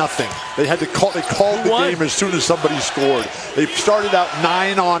 1-0. They had to call. They called the game as soon as somebody scored. They started out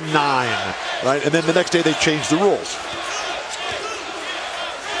 9-on-9, right? And then the next day they changed the rules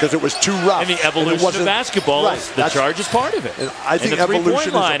because it was too rough. And the evolution of basketball, the charge is part of it. And I think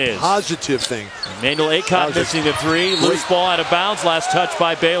evolution is a positive thing. Emmanuel Aycott missing the 3. Loose ball out of bounds. Last touch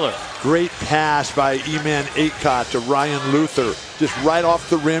by Baylor. Great pass by Eman Aycott to Ryan Luther. Just right off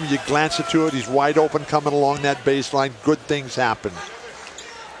the rim, you glance into it, he's wide open coming along that baseline. Good things happen.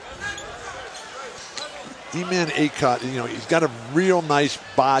 Eman Aycott, he's got a real nice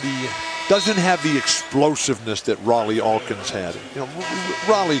body. Doesn't have the explosiveness that Raleigh Alkins had.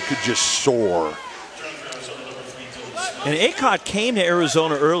 Raleigh could just soar. And Aycott came to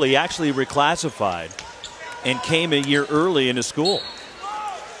Arizona early, actually reclassified, and came a year early into school.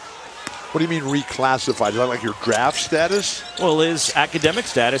 What do you mean reclassified? Is that like your draft status? Well, his academic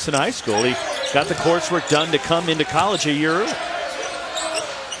status in high school. He got the coursework done to come into college a year early.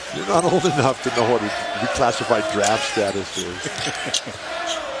 You're not old enough to know what a reclassified draft status is.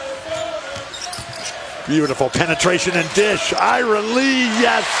 Beautiful penetration and dish. Ira Lee,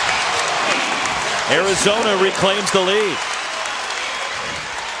 yes! Arizona reclaims the lead.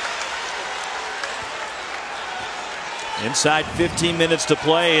 Inside 15 minutes to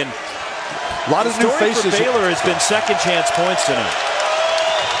play, and a lot of new faces. For Baylor has been second chance points tonight.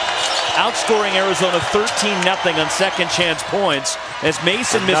 Outscoring Arizona 13-0 on second chance points as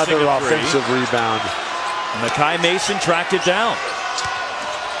Mason missing a 3. Another offensive rebound. Makai Mason tracked it down.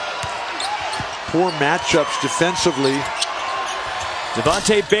 Poor matchups defensively.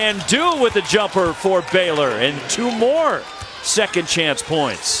 Devontae Bandu with a jumper for Baylor, and 2 more second chance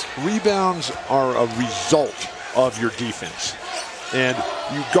points. Rebounds are a result of your defense. And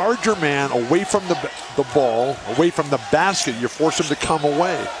you guard your man away from the ball, away from the basket. You force him to come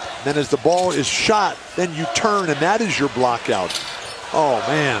away. Then as the ball is shot, then you turn, and that is your block out. Oh,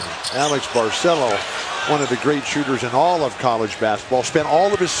 man. Alex Barcelo, one of the great shooters in all of college basketball, spent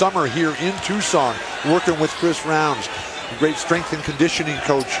all of his summer here in Tucson working with Chris Rounds, a great strength and conditioning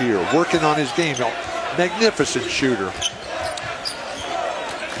coach here, working on his game. Magnificent shooter.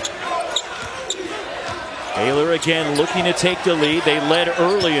 Baylor again looking to take the lead. They led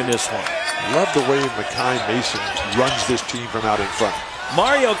early in this one. Love the way Makai Mason runs this team from out in front.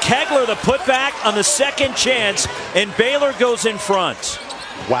 Mario Kegler the putback on the second chance, and Baylor goes in front.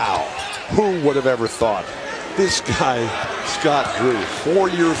 Wow. Who would have ever thought? This guy, Scott Drew, 4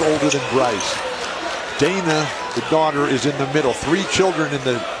 years older than Bryce. Dana, the daughter, is in the middle. 3 children in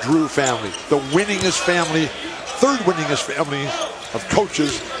the Drew family. The winningest family, 3rd winningest family of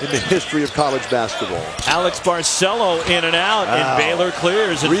coaches in the history of college basketball. Alex Barcelo in and out, and Baylor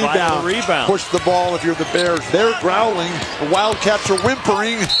clears and final rebound. Push the ball if you're the Bears. They're growling. The Wildcats are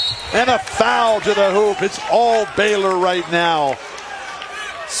whimpering. And a foul to the hoop. It's all Baylor right now.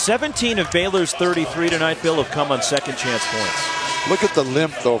 17 of Baylor's 33 tonight, Bill, have come on second chance points. Look at the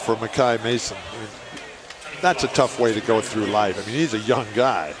limp, though, for Makai Mason. I mean, that's a tough way to go through life. I mean, he's a young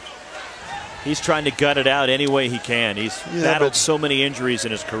guy. He's trying to gut it out any way he can. He's battled so many injuries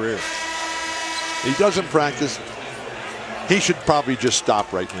in his career. He doesn't practice. He should probably just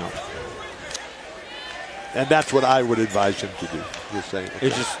stop right now. And that's what I would advise him to do.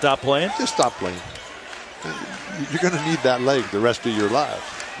 Just stop playing? Just stop playing. You're going to need that leg the rest of your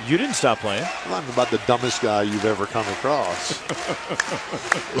life. You didn't stop playing. Well, I'm about the dumbest guy you've ever come across.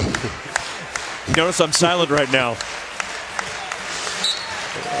 Notice I'm silent right now.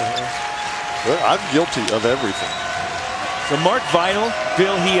 Well, I'm guilty of everything. So Mark Vital,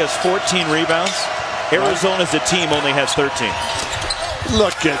 Bill, he has 14 rebounds. Arizona as a team only has 13.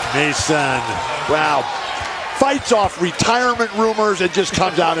 Look at Mason. Wow. Fights off retirement rumors and just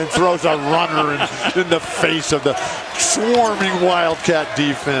comes out and throws a runner in the face of the swarming Wildcat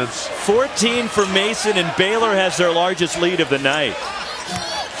defense. 14 for Mason, and Baylor has their largest lead of the night.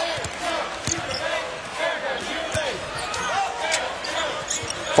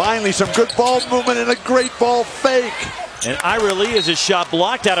 Finally, some good ball movement and a great ball fake. And Ira Lee has his shot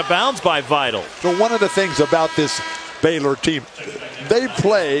blocked out of bounds by Vital. So one of the things about this Baylor team, they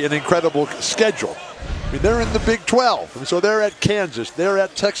play an incredible schedule. I mean, they're in the Big 12, and so they're at Kansas, they're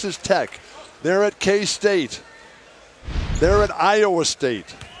at Texas Tech, they're at K-State, they're at Iowa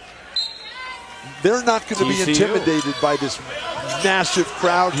State. They're not going to be intimidated by this massive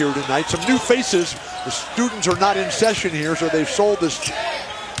crowd here tonight. Some new faces. The students are not in session here, so they've sold this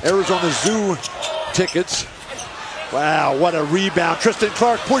Arizona Zoo tickets. Wow, what a rebound. Tristan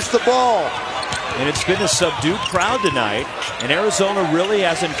Clark pushed the ball. And it's been a subdued crowd tonight, and Arizona really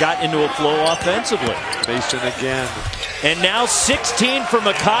hasn't gotten into a flow offensively. Mason again. And now 16 for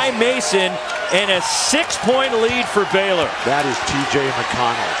Makai Mason, and a 6-point lead for Baylor. That is T.J.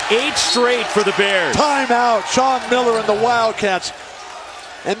 McConnell. 8 straight for the Bears. Timeout. Sean Miller and the Wildcats.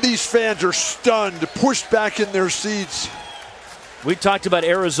 And these fans are stunned, pushed back in their seats. We talked about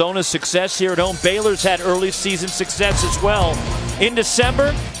Arizona's success here at home. Baylor's had early season success as well. In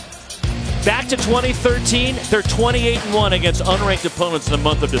December, back to 2013, they're 28-1 against unranked opponents in the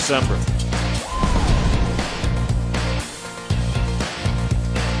month of December.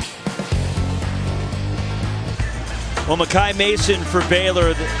 Well, Makai Mason for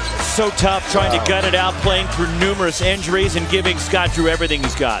Baylor, so tough trying to gut it out, playing through numerous injuries and giving Scott Drew everything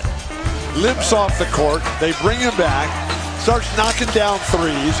he's got. Limps off the court, they bring him back, starts knocking down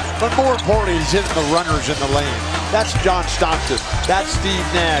threes, but more importantly, he's hitting the runners in the lane. That's John Stockton, that's Steve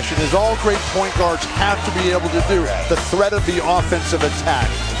Nash, and as all great point guards have to be able to do, the threat of the offensive attack.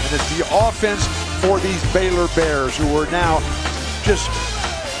 And it's the offense for these Baylor Bears who are now just,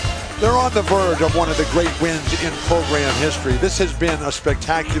 they're on the verge of one of the great wins in program history. This has been a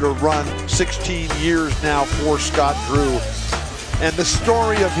spectacular run, 16 years now for Scott Drew. And the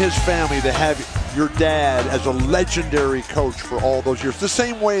story of his family to have your dad as a legendary coach for all those years, the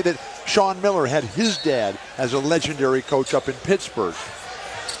same way that Sean Miller had his dad as a legendary coach up in Pittsburgh.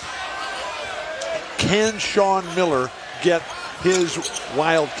 Can Sean Miller get his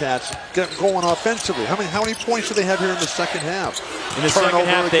Wildcats going offensively? How many points do they have here in the second half? In the second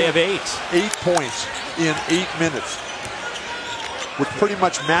half, they have 8. 8 points in 8 minutes, which pretty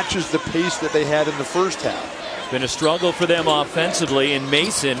much matches the pace that they had in the first half. Been a struggle for them offensively, and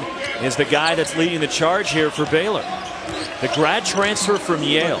Mason is the guy that's leading the charge here for Baylor. The grad transfer from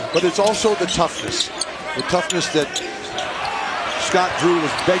Yale. But it's also the toughness that Scott Drew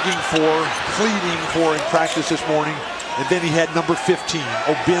was begging for, pleading for in practice this morning. And then he had number 15,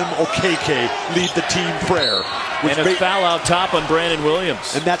 Obim Okeke, lead the team prayer. And a foul out top on Brandon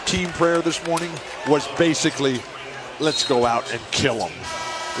Williams. And that team prayer this morning was basically, let's go out and kill them.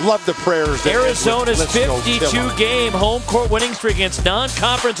 Love the prayers. Arizona's 52-game home court winning streak against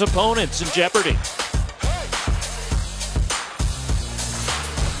non-conference opponents in jeopardy.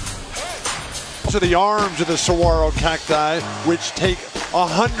 To the arms of the saguaro cacti, which take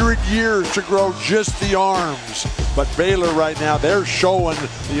 100 years to grow just the arms. But Baylor right now, they're showing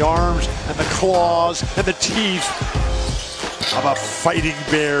the arms and the claws and the teeth of a fighting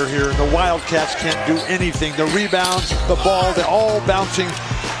bear here. And the Wildcats can't do anything. The rebounds, the ball, they're all bouncing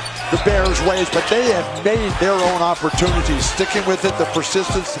the Bears' ways, but they have made their own opportunities, sticking with it, the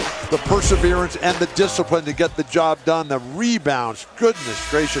persistence, the perseverance, and the discipline to get the job done. The rebounds, goodness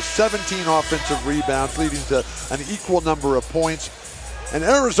gracious, 17 offensive rebounds, leading to an equal number of points. And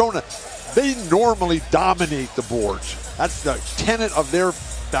Arizona, they normally dominate the boards. That's the tenet of their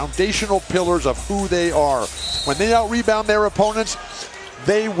foundational pillars of who they are. When they out-rebound their opponents,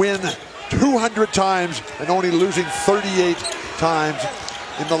 they win 200 times and only losing 38 times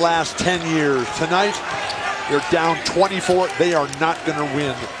in the last 10 years. Tonight, they're down 24. They are not going to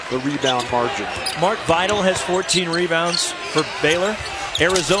win the rebound margin. Mark Vidal has 14 rebounds for Baylor.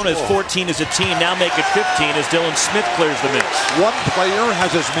 Arizona is 14 as a team. Now make it 15 as Dylan Smith clears the miss. One player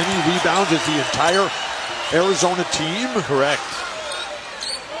has as many rebounds as the entire Arizona team. Correct.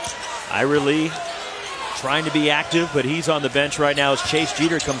 Ira Lee trying to be active, but he's on the bench right now as Chase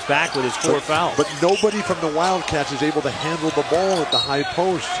Jeter comes back with his 4 fouls. But nobody from the Wildcats is able to handle the ball at the high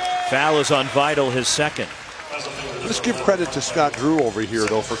post. Foul is on Vidal, his second. Let's give credit to Scott Drew over here,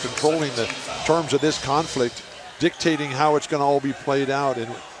 though, for controlling the terms of this conflict, dictating how it's going to all be played out. And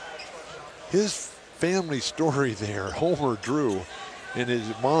his family story there, Homer Drew and his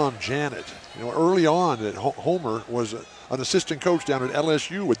mom, Janet. You know, early on, Homer was an assistant coach down at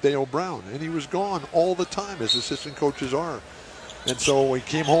LSU with Dale Brown, and he was gone all the time, as assistant coaches are. And so when he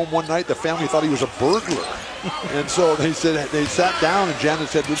came home one night, the family thought he was a burglar. And so they sat down, and Janet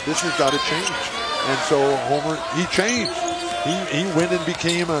said, this has got to change. And so Homer, he changed. He went and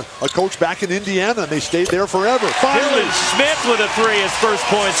became a coach back in Indiana, and they stayed there forever. Dylan Smith with a 3, his first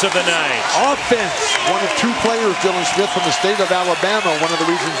points of the night. Offense. One of 2 players, Dylan Smith from the state of Alabama, one of the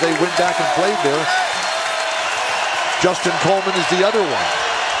reasons they went back and played there. Justin Coleman is the other one.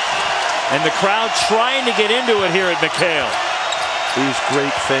 And the crowd trying to get into it here at McHale. These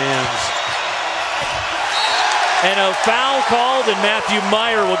great fans. And a foul called, and Matthew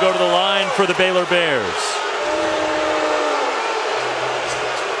Meyer will go to the line for the Baylor Bears.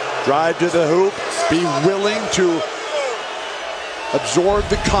 Drive to the hoop. Be willing to absorb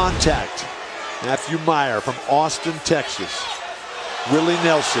the contact. Matthew Meyer from Austin, Texas. Willie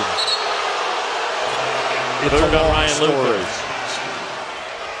Nelson. It's a long story.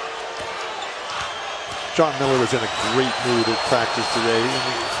 John Miller was in a great mood at practice today.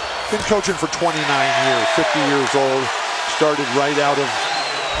 He's been coaching for 29 years, 50 years old. Started right out of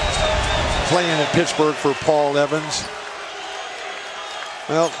playing in Pittsburgh for Paul Evans.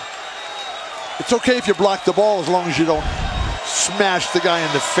 Well, it's okay if you block the ball as long as you don't smash the guy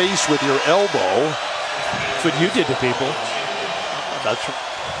in the face with your elbow. That's what you did to people. That's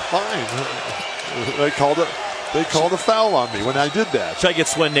fine. They called a foul on me when I did that. Should I get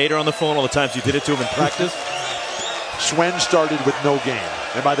Swen Nader on the phone all the times you did it to him in practice? Swen started with no game.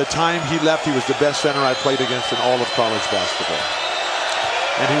 And by the time he left, he was the best center I played against in all of college basketball.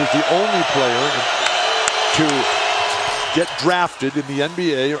 And he was the only player to get drafted in the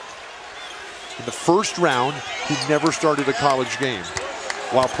NBA in the first round who never started a college game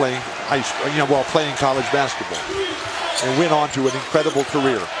while playing while playing college basketball, and went on to an incredible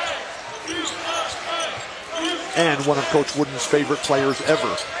career. And one of Coach Wooden's favorite players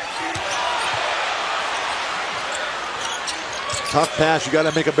ever. Tough pass. You got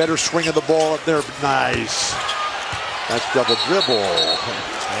to make a better swing of the ball up there. Nice. That's double dribble.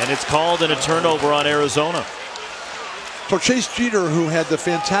 And it's called in a turnover on Arizona. So Chase Jeter, who had the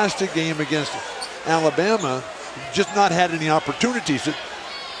fantastic game against Alabama, just not had any opportunities.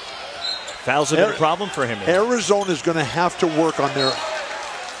 Fouls have been a problem for him. Arizona's going to have to work on their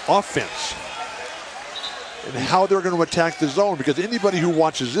offense and how they're going to attack the zone, because anybody who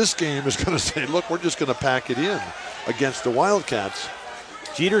watches this game is going to say, look, we're just going to pack it in against the Wildcats.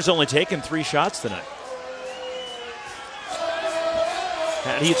 Jeter's only taken 3 shots tonight.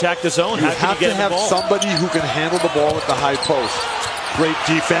 How do you attack the zone? You have to have somebody who can handle the ball at the high post. Great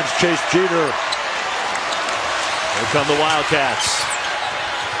defense, Chase Jeter. Here come the Wildcats.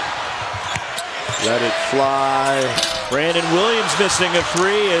 Let it fly. Brandon Williams missing a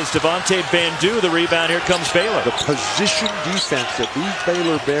 3 as Devontae Bandu, the rebound. Here comes Baylor. The position defense that these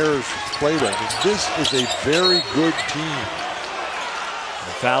Baylor Bears play with. And this is a very good team.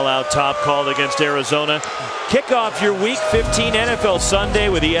 Foul out top called against Arizona. Kick off your Week 15 NFL Sunday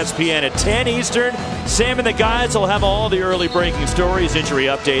with ESPN at 10 Eastern. Sam and the guys will have all the early breaking stories, injury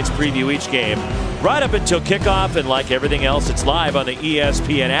updates, preview each game right up until kickoff. And like everything else, it's live on the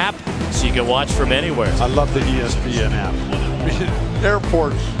ESPN app, so you can watch from anywhere. I love the ESPN app.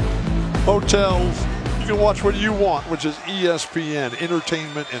 Airports, hotels, you can watch what you want, which is ESPN,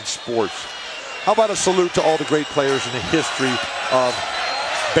 entertainment and sports. How about a salute to all the great players in the history of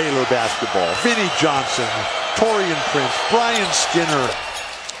Baylor basketball? Vinnie Johnson, Torian Prince, Brian Skinner,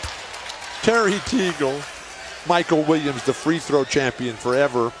 Terry Teagle, Michael Williams, the free throw champion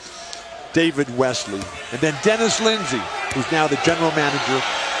forever, David Wesley, and then Dennis Lindsey, who's now the general manager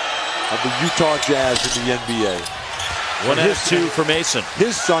of the Utah Jazz in the NBA. 1-2 for Mason.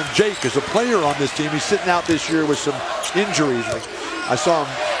 His son, Jake, is a player on this team. He's sitting out this year with some injuries. I saw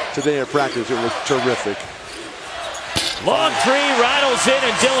him today at practice. It was terrific. Long three, rattles in,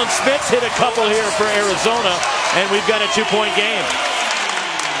 and Dylan Smith's hit a couple here for Arizona, and we've got a 2-point game.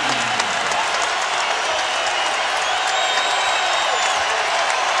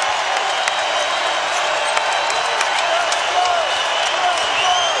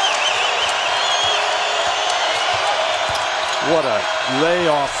 What a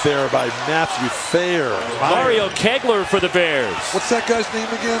layoff there by Matthew Thayer. Mario Kegler for the Bears. What's that guy's name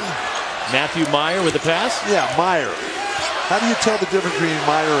again? Matthew Meyer with the pass? Yeah, Meyer. How do you tell the difference between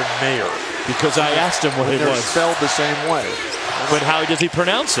Meyer and Mayer? Because I asked him what it They're was. spelled the same way. But how does he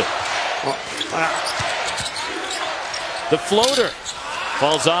pronounce it? Well, the floater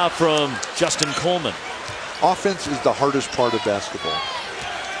falls off from Justin Coleman. offense is the hardest part of basketball.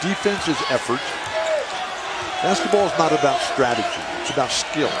 Defense is effort. Basketball is not about strategy. It's about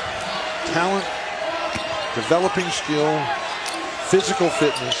skill, talent, developing skill, physical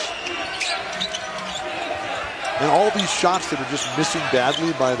fitness. And all these shots that are just missing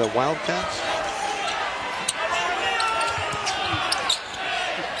badly by the Wildcats.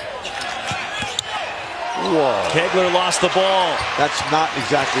 Whoa. Kegler lost the ball. That's not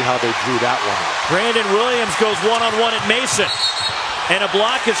exactly how they drew that one. Brandon Williams goes one-on-one at Mason. And a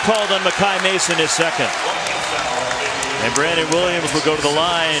block is called on Makai Mason, his second. And Brandon Williams will go to the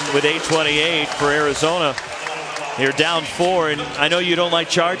line with 8:28 for Arizona. They're down 4, and I know you don't like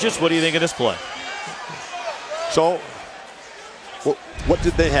charges. What do you think of this play? So, what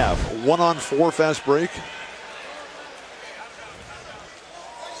did they have? A 1-on-4 fast break?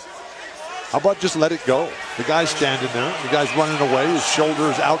 How about just let it go? The guy's standing there. The guy's running away. His shoulder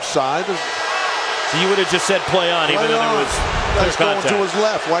is outside. So you would have just said play on, even though there was That's clear going to contact. his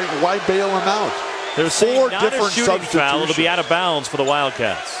left. Why bail him out? They're saying Four not a different shooting foul. It'll be substitutions. out of bounds for the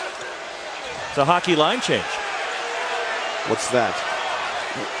Wildcats. It's a hockey line change. What's that?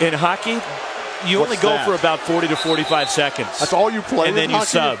 In hockey, you only What's go that? for about 40 to 45 seconds. That's all you play And then in you hockey?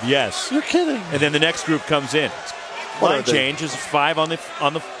 sub, yes. You're kidding. And then the next group comes in. What are Line they? change is 5 on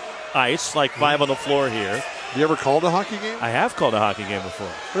the ice, like 5 on the floor here. You ever called a hockey game? I have called a hockey game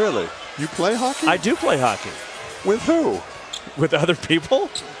before. Really? You play hockey? I do play hockey. With who? With other people?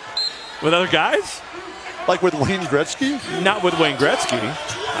 With other guys? Like with Wayne Gretzky? Not with Wayne Gretzky.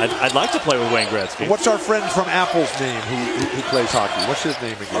 I'd like to play with Wayne Gretzky. What's our friend from Apple's name who plays hockey? What's his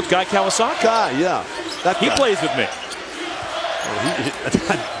name again? Guy Kawasaki? Guy, yeah. That He guy. plays with me.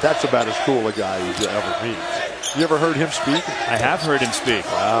 That's about as cool a guy as you ever meet. You ever heard him speak? I have heard him speak.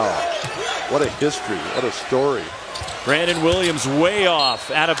 Wow. What a history. What a story. Brandon Williams way off,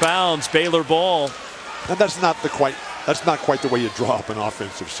 out of bounds, Baylor ball. And that's not quite the way you draw up an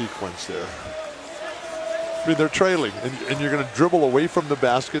offensive sequence there. I mean, they're trailing, and you're going to dribble away from the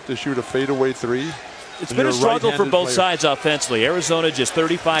basket to shoot a fadeaway three. It's And been a you're struggle for right-handed both player. sides offensively. Arizona just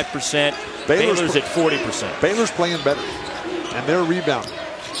 35%. Baylor's at 40%. Baylor's playing better, and they're rebounding,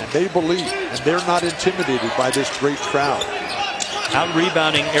 and they believe, and they're not intimidated by this great crowd. Out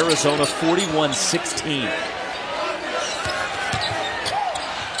rebounding Arizona 41-16.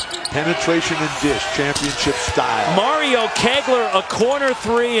 Penetration and dish, championship style. Mario Kegler, a corner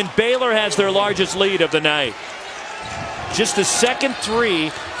three, and Baylor has their largest lead of the night. Just the second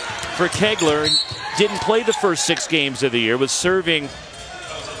three for Kegler. Didn't play the first 6 games of the year, was serving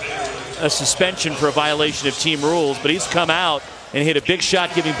a suspension for a violation of team rules, but he's come out and hit a big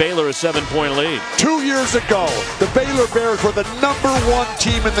shot, giving Baylor a 7-point lead. 2 years ago, the Baylor Bears were the #1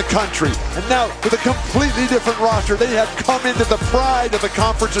 team in the country. And now, with a completely different roster, they have come into the pride of the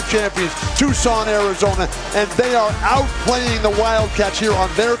Conference of Champions, Tucson, Arizona, and they are outplaying the Wildcats here on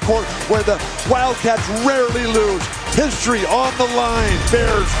their court, where the Wildcats rarely lose. History on the line.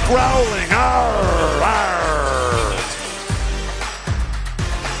 Bears growling. Arr, arr.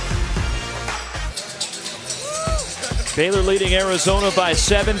 Baylor leading Arizona by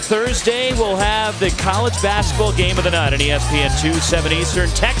 7. Thursday, we'll have the college basketball game of the night on ESPN2, 7 Eastern.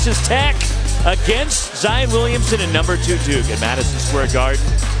 Texas Tech against Zion Williamson and number 2 Duke at Madison Square Garden.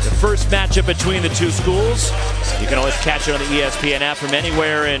 The first matchup between the two schools. You can always catch it on the ESPN app from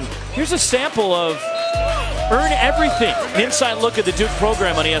anywhere. And here's a sample of Earn Everything, an inside look at the Duke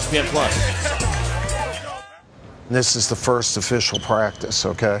program on ESPN+. This is the first official practice,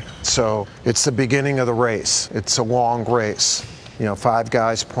 okay? So it's the beginning of the race. It's a long race. You know, 5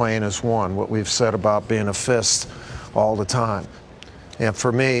 guys playing as one, what we've said about being a fist all the time. And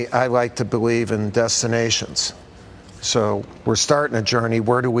for me, I like to believe in destinations. So we're starting a journey.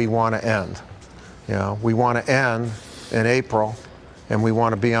 Where do we want to end? You know, we want to end in April, and we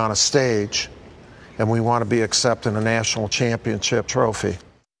want to be on a stage and we want to be accepting a national championship trophy.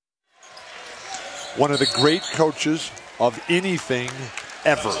 One of the great coaches of anything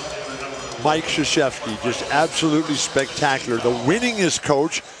ever, Mike Krzyzewski, just absolutely spectacular. The winningest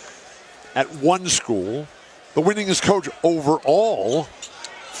coach at one school, the winningest coach overall,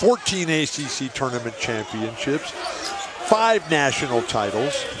 14 ACC tournament championships, 5 national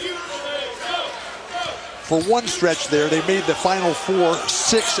titles. For one stretch there, they made the Final Four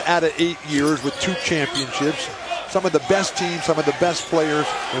 6 out of 8 years with 2 championships. Some of the best teams, some of the best players,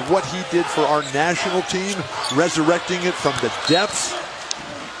 and what he did for our national team, resurrecting it from the depths.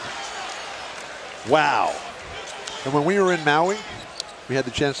 Wow. And when we were in Maui, we had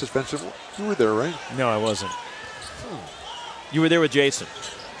the chance to spend some. You were there, right? No, I wasn't. You were there with Jason.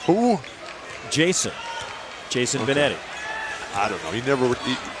 Who? Jason Benetti. I don't know.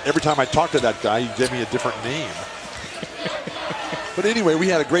 Every time I talked to that guy, he gave me a different name. But anyway, we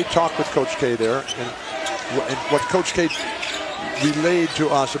had a great talk with Coach K there, and what Coach K relayed to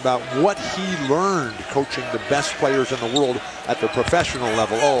us about what he learned coaching the best players in the world at the professional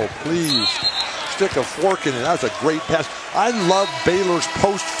level. Oh, please, stick a fork in it. That was a great pass. I love Baylor's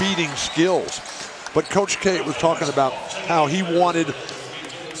post-feeding skills. But Coach K was talking about how he wanted,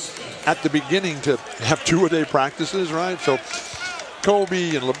 at the beginning, to have 2-a-day practices, right? So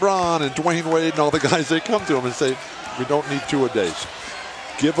Kobe and LeBron and Dwayne Wade and all the guys, they come to him and say, we don't need 2-a-days.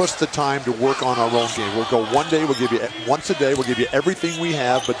 Give us the time to work on our own game. We'll go one day, we'll give you once a day, we'll give you everything we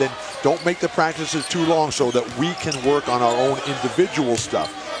have, but then don't make the practices too long so that we can work on our own individual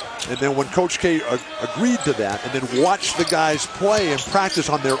stuff. And then when Coach K agreed to that, and then watched the guys play and practice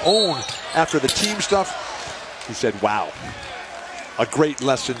on their own after the team stuff, he said, wow, a great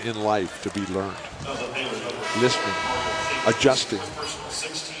lesson in life to be learned. Listening, adjusting,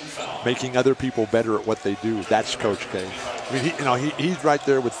 making other people better at what they do. That's Coach K. I mean, he's right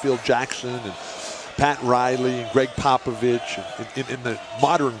there with Phil Jackson and Pat Riley and Greg Popovich in the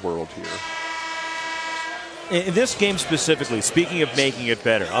modern world here. In this game specifically, speaking of making it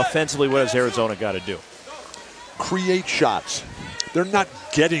better, offensively, what has Arizona got to do? Create shots. They're not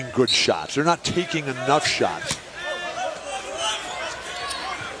getting good shots. They're not taking enough shots.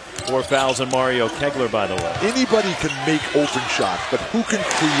 4 fouls on Mario Kegler, by the way. Anybody can make open shots, but who can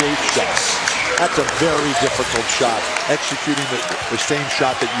create shots? That's a very difficult shot, executing the same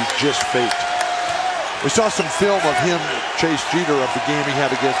shot that you just faked. We saw some film of him, Chase Jeter, of the game he had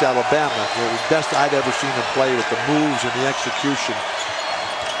against Alabama. It was the best I'd ever seen him play with the moves and the execution.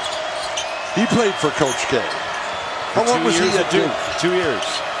 He played for Coach K. How long was he at Duke? 2 years.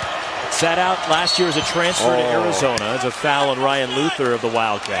 Sat out last year as a transfer to Arizona as a foul on Ryan Luther of the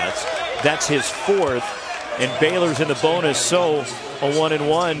Wildcats. That's his 4th, and Baylor's in the bonus, so a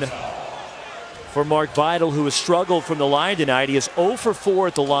 1-and-1 for Mark Vidal, who has struggled from the line tonight. He is 0 for 4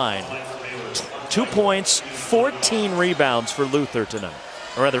 at the line. 2 points, 14 rebounds for Luther tonight.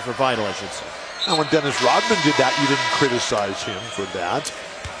 Or rather for Vidal, I should say. And when Dennis Rodman did that, you didn't criticize him for that.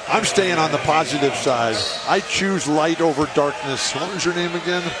 I'm staying on the positive side. I choose light over darkness. What was your name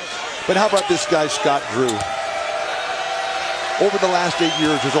again? But how about this guy, Scott Drew? Over the last 8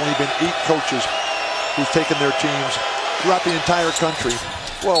 years, there's only been 8 coaches who's taken their teams throughout the entire country.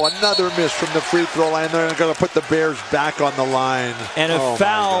 Whoa, another miss from the free throw line. They're going to put the Bears back on the line. And a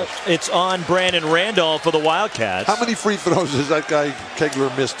foul, it's on Brandon Randolph for the Wildcats. How many free throws has that guy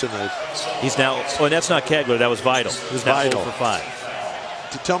Kegler missed tonight? He's now, oh, that's not Kegler, that was Vidal. Who's now 0 for 5.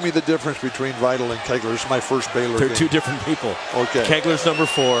 To tell me the difference between Vidal and Kegler. This is my first Baylor game. They're 2 different people. Okay. Kegler's number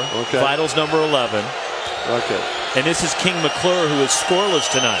 4. Okay. Vidal's number 11. Okay. And this is King McClure, who is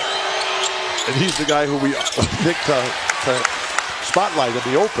scoreless tonight. And he's the guy who we picked to spotlight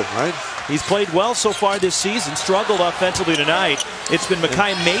in the open, right? He's played well so far this season, struggled offensively tonight. It's been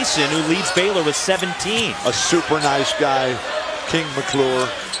Makai Mason who leads Baylor with 17. A super nice guy, King McClure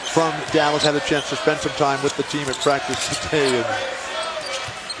from Dallas. Had a chance to spend some time with the team at practice today. And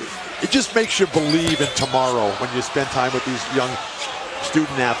it just makes you believe in tomorrow when you spend time with these young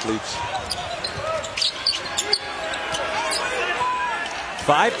student athletes.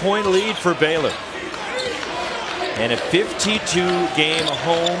 5-point lead for Baylor. And a 52-game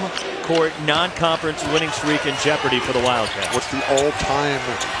home court non-conference winning streak in jeopardy for the Wildcats. What's the all-time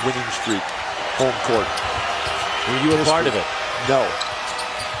winning streak? Home court. Were you a part of it? No.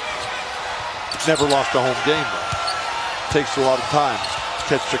 It's never lost a home game, though. Takes a lot of time.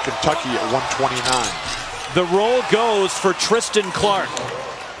 Catch to Kentucky at 129. The roll goes for Tristan Clark.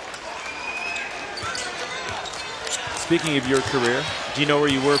 Speaking of your career, do you know where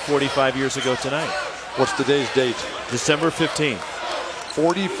you were 45 years ago tonight? What's today's date? December 15th.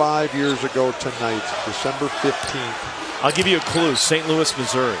 45 years ago tonight, December 15th. I'll give you a clue. St. Louis,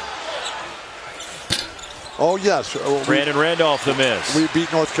 Missouri. Oh, yes. Brandon Randolph the miss. We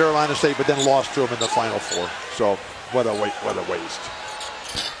beat North Carolina State, but then lost to them in the Final Four. So what a waste.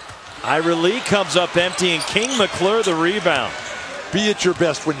 Ira Lee comes up empty, and King McClure the rebound. Be at your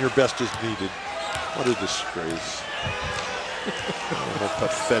best when your best is needed. What a disgrace. What a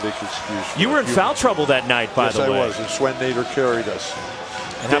pathetic excuse. You were in foul trouble that night, by the way. Yes, I was, and Swen Nader carried us.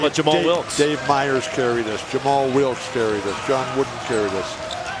 And how about Jamal Wilkes? Dave Myers carried us. Jamal Wilkes carried us. John Wooden carried us.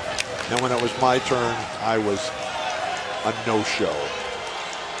 And when it was my turn, I was a no-show.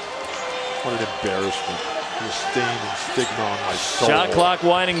 What an embarrassment. The stain and stigma on my soul. Shot clock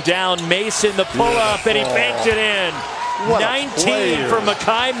winding down. Mason the pull-up, and he banked it in. What 19 for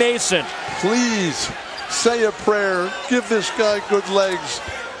Makai Mason. Please say a prayer. Give this guy good legs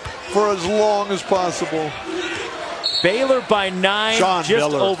for as long as possible. Baylor by 9, Sean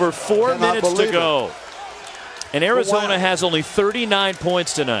just Miller. over 4 minutes to go. It. And Arizona has only 39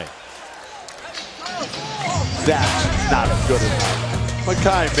 points tonight. That's not good enough.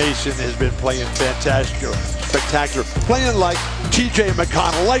 Makai Mason has been playing fantastic, spectacular. Playing like TJ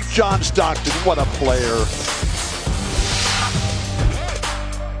McConnell, like John Stockton. What a player.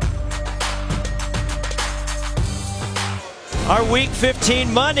 Our Week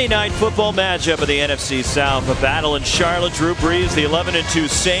 15 Monday Night Football matchup of the NFC South. A battle in Charlotte. Drew Brees, the 11-2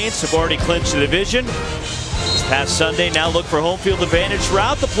 Saints, have already clinched the division. This past Sunday, now look for home field advantage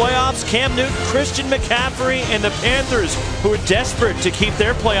throughout the playoffs. Cam Newton, Christian McCaffrey, and the Panthers, who are desperate to keep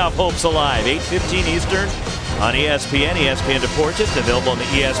their playoff hopes alive. 8:15 Eastern on ESPN, ESPN Deportes, available on the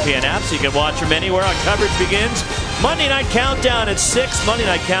ESPN app, so you can watch from anywhere. Our coverage begins. Monday Night Countdown at 6. Monday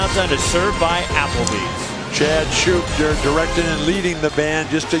Night Countdown is served by Applebee's. Chad Shoop directing and leading the band,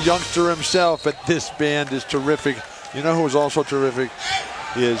 just a youngster himself, but this band is terrific. You know who is also terrific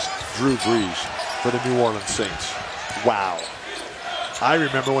is Drew Brees for the New Orleans Saints. Wow. I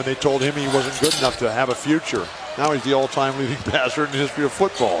remember when they told him he wasn't good enough to have a future. Now he's the all-time leading passer in the history of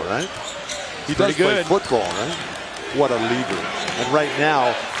football, right? He does play football, right? What a leader. And right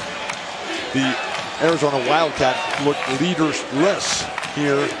now, the Arizona Wildcats look leaderless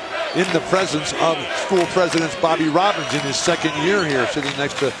here in the presence of school president Bobby Robbins in his second year here, sitting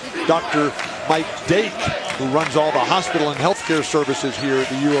next to Dr. Mike Dake, who runs all the hospital and healthcare services here at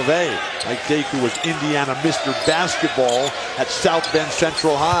the U of A. Mike Dake, who was Indiana Mr. Basketball at South Bend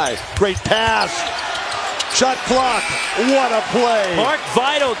Central High. Great pass. Shot clock. What a play. Mark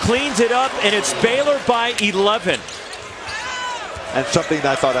Vital cleans it up, and it's Baylor by 11. And something that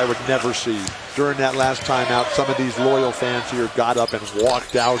I thought I would never see. During that last timeout, some of these loyal fans here got up and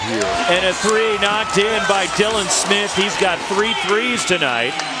walked out here. And a 3 knocked in by Dylan Smith. He's got 3 threes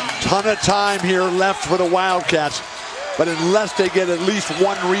tonight. Ton of time here left for the Wildcats. But unless they get at least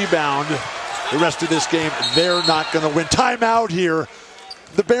 1 rebound the rest of this game, they're not going to win. Timeout here.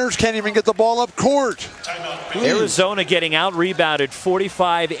 The Bears can't even get the ball up court. Arizona getting out-rebounded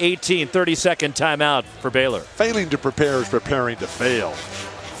 45-18. 30-second timeout for Baylor. Failing to prepare is preparing to fail.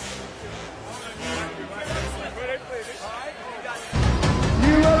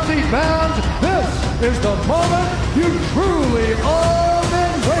 UFC fans, this is the moment you truly all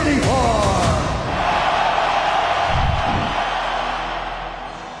been waiting for.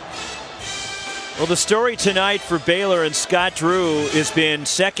 Well, the story tonight for Baylor and Scott Drew has been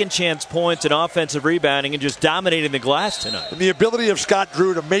second chance points and offensive rebounding and just dominating the glass tonight. And the ability of Scott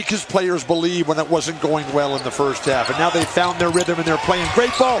Drew to make his players believe when it wasn't going well in the first half. And now they've found their rhythm and they're playing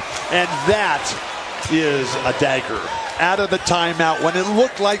great ball. And that is a dagger. Out of the timeout when it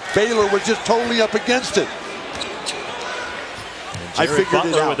looked like Baylor was just totally up against it. I figured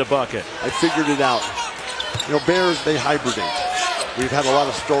it out. With the bucket. I figured it out. You know, Bears, they hibernate. We've had a lot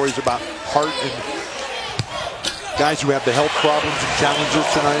of stories about heart and guys who have the health problems and challenges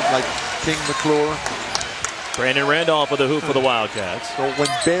tonight, like King McClure. Brandon Randolph with a hoop for the Wildcats. So when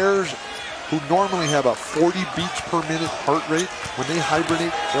Bears, who normally have a 40 beats per minute heart rate, when they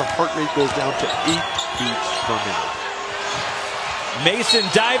hibernate, their heart rate goes down to 8 beats per minute. Mason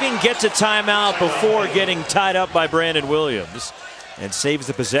diving, gets a timeout before getting tied up by Brandon Williams and saves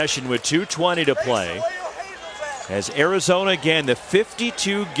the possession with 2:20 to play. As Arizona again, the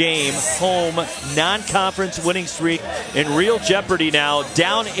 52-game home non-conference winning streak in real jeopardy now,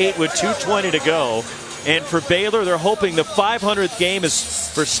 down 8 with 2:20 to go. And for Baylor, they're hoping the 500th game is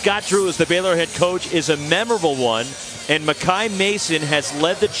for Scott Drew as the Baylor head coach is a memorable one. And Makai Mason has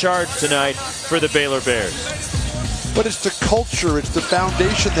led the charge tonight for the Baylor Bears. But it's the culture, it's the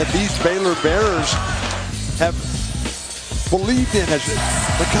foundation that these Baylor Bears have believed in. As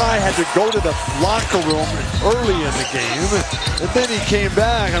Makai had to go to the locker room early in the game, and then he came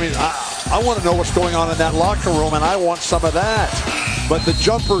back. I mean, I want to know what's going on in that locker room, and I want some of that. But the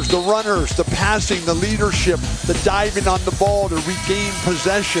jumpers, the runners, the passing, the leadership, the diving on the ball to regain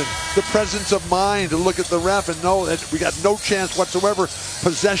possession, the presence of mind to look at the ref and know that we got no chance whatsoever.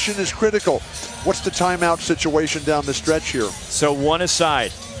 Possession is critical. What's the timeout situation down the stretch here? So one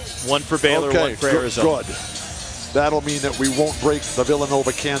aside, one for Baylor, one for Arizona. Good. That'll mean that we won't break the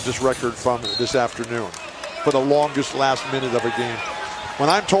Villanova-Kansas record from this afternoon for the longest last minute of a game. When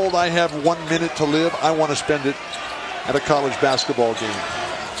I'm told I have 1 minute to live, I want to spend it at a college basketball game.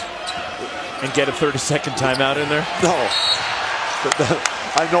 And get a 30-second timeout in there? No.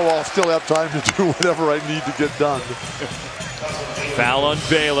 I know I'll still have time to do whatever I need to get done. Foul on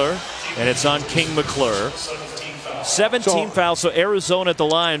Baylor, and it's on King McClure. 17 fouls, so Arizona at the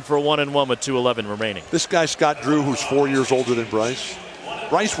line for a 1-and-1 with 2:11 remaining. This guy, Scott Drew, who's 4 years older than Bryce.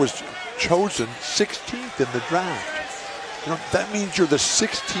 Bryce was chosen 16th in the draft. You know, that means you're the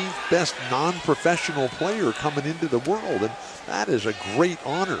 16th best non-professional player coming into the world, and that is a great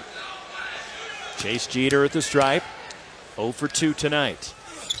honor. Chase Jeter at the stripe, 0 for 2 tonight.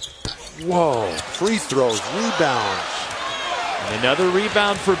 Whoa, free throws, rebounds. And another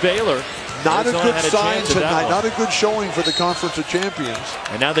rebound for Baylor. Not Arizona a good sign tonight, not a good showing for the Conference of Champions.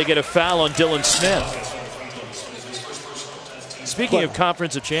 And now they get a foul on Dylan Smith. Speaking of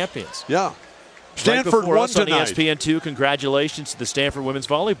Conference of Champions. Yeah. Stanford won tonight. On ESPN2, congratulations to the Stanford women's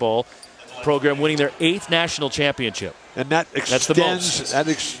volleyball program winning their 8th national championship. And that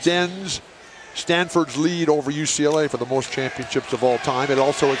extends Stanford's lead over UCLA for the most championships of all time. It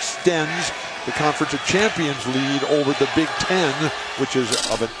also extends the Conference of Champions lead over the Big Ten, which is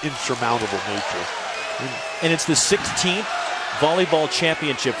of an insurmountable nature. And it's the 16th volleyball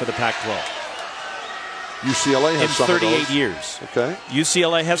championship for the Pac-12. UCLA has in 38 years. Okay.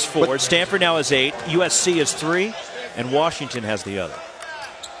 UCLA has 4. Stanford now has 8. USC has 3. And Washington has the other.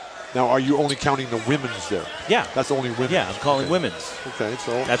 Now, are you only counting the women's there? Yeah. That's only women's. Yeah, I'm calling women's. Okay,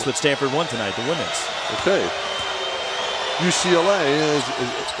 so. That's what Stanford won tonight, the women's. Okay. UCLA is,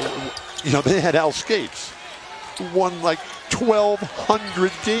 you know, they had Al Skates, who won like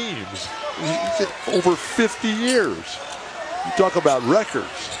 1,200 games. Over 50 years. You talk about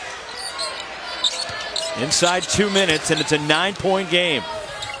records. Inside 2 minutes, and it's a 9-point game.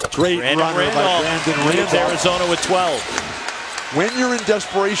 Great runner by Brandon Randolph. Arizona with 12. When you're in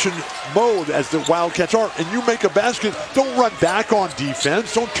desperation mode, as the Wildcats are, and you make a basket, don't run back on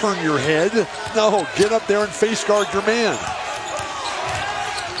defense. Don't turn your head. No, get up there and face guard your man.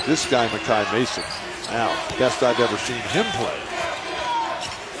 This guy, Makai Mason, wow, best I've ever seen him play.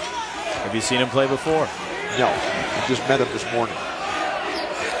 Have you seen him play before? No, I just met him this morning.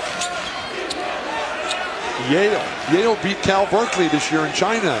 Yale beat Cal Berkeley this year in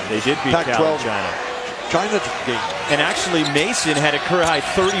China. They did beat Cal in China. China game. And actually, Mason had a career high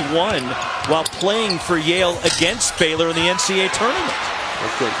 31 while playing for Yale against Baylor in the NCAA tournament.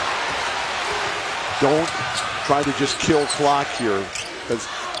 Okay. Don't try to just kill clock here, because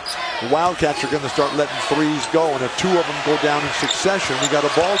the Wildcats are going to start letting threes go, and if 2 of them go down in succession, we got a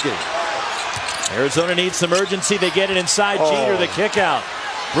ball game. Arizona needs some urgency. They get it inside. Jeter, the kick out.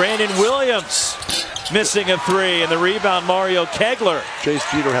 Brandon Williams missing a 3, and the rebound, Mario Kegler. Chase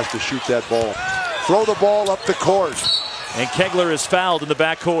Jeter has to shoot that ball. Throw the ball up the court. And Kegler is fouled in the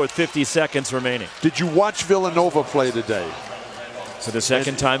backcourt with 50 seconds remaining. Did you watch Villanova play today? For the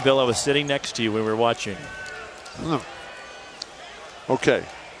second time, Bill, I was sitting next to you when we were watching. Okay.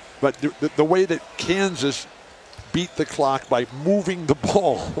 But the way that Kansas beat the clock by moving the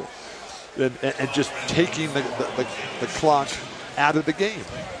ball and just taking the clock out of the game.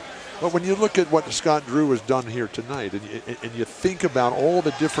 But when you look at what Scott Drew has done here tonight, and you think about all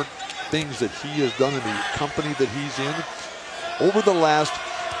the different things that he has done in the company that he's in, over the last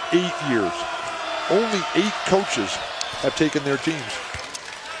 8 years, only 8 coaches have taken their teams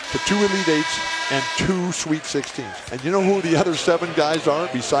to 2 Elite Eights and 2 Sweet 16s. And you know who the other 7 guys are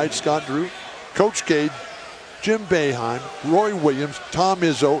besides Scott Drew? Coach Cade, Jim Boeheim, Roy Williams, Tom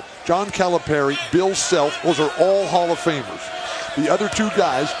Izzo, John Calipari, Bill Self. Those are all Hall of Famers. The other 2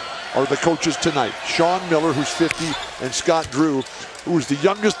 guys are the coaches tonight. Sean Miller, who's 50, and Scott Drew, who is the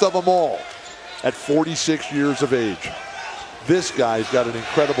youngest of them all at 46 years of age. This guy's got an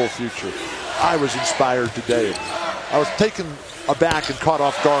incredible future. I was inspired today. I was taken aback and caught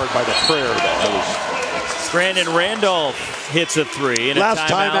off guard by the prayer that Brandon Randolph hits a 3. And last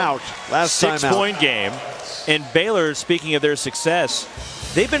time out. Last 6-point game. And Baylor, speaking of their success,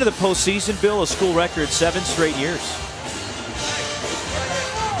 they've been to the postseason, Bill, a school record 7 straight years.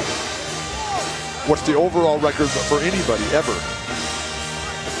 What's the overall record for anybody ever?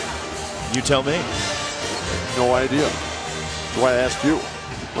 You tell me. No idea. That's why I asked you.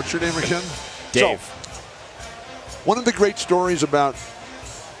 What's your name again? Dave. So, One of the great stories about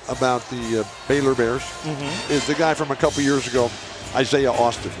the Baylor Bears is the guy from a couple years ago, Isaiah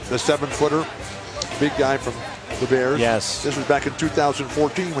Austin, the 7-footer, big guy from the Bears. Yes. This was back in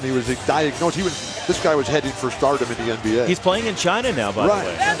 2014 when he was diagnosed. This guy was heading for stardom in the NBA. He's playing in China now, by the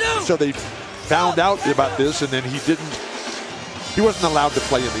way. So they found out about this, and then he wasn't allowed to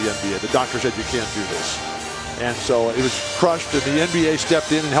play in the NBA. The doctor said you can't do this. And so it was crushed, and the NBA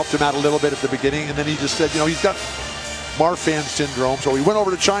stepped in and helped him out a little bit at the beginning, and then he just said, he's got Marfan syndrome, so he went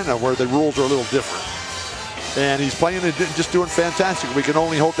over to China where the rules are a little different. And he's playing and just doing fantastic. We can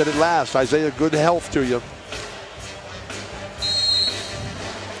only hope that it lasts. Isaiah, good health to you.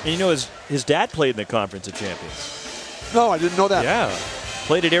 And his dad played in the Conference of Champions. No, I didn't know that. Yeah.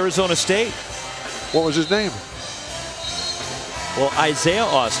 Played at Arizona State. What was his name? Well, Isaiah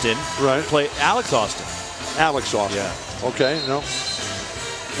Austin. Right. Played Alex Austin. Alex Austin. Yeah. Okay, no.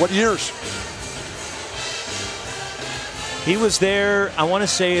 What years? He was there, I want to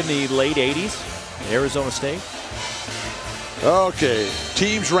say, in the late 80s at Arizona State. Okay.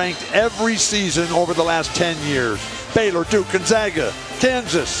 Teams ranked every season over the last 10 years. Baylor, Duke, Gonzaga,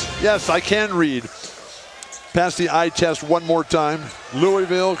 Kansas. Yes, I can read. Pass the eye test one more time.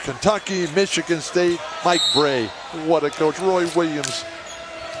 Louisville, Kentucky, Michigan State, Mike Bray. What a coach. Roy Williams.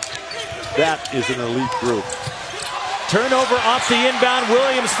 That is an elite group. Turnover off the inbound.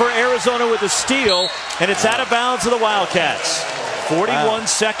 Williams for Arizona with a steal, and it's out of bounds of the Wildcats. 41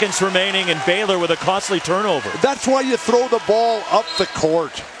 seconds remaining, and Baylor with a costly turnover. That's why you throw the ball up the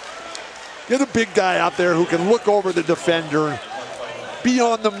court. Get a big guy out there who can look over the defender, be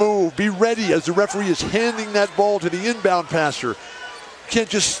on the move, be ready as the referee is handing that ball to the inbound passer. You can't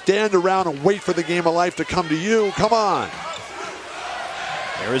just stand around and wait for the game of life to come to you. Come on.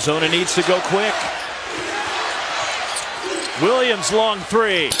 Arizona needs to go quick. Williams, long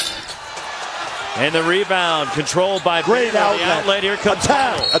three. And the rebound controlled by great outlet. Here comes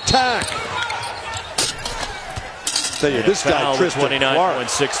attack. Tell you, this guy, Tristan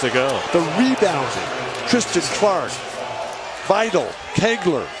 29.6 to go. The rebounding, Tristan Clark, Vital,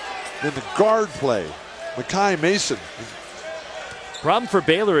 Kegler, then the guard play, Makai Mason. Problem for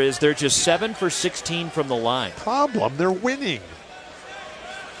Baylor is they're just 7 for 16 from the line. Problem, they're winning.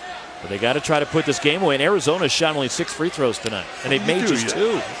 But they got to try to put this game away. And Arizona shot only 6 free throws tonight, and they've made just 2.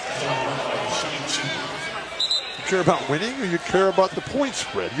 You care about winning, or you care about the point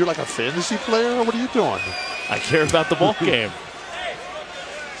spread? You're like a fantasy player, or what are you doing? I care about the ball game.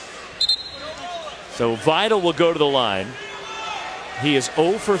 So Vital will go to the line. He is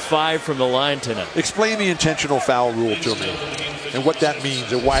 0 for 5 from the line tonight. Explain the intentional foul rule to me and what that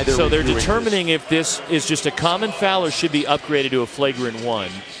means and why they're So they're determining if this is just a common foul or should be upgraded to a flagrant one,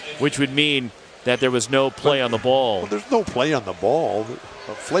 which would mean that there was no play on the ball. Well, there's no play on the ball.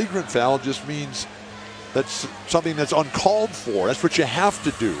 A flagrant foul just means that's something that's uncalled for. That's what you have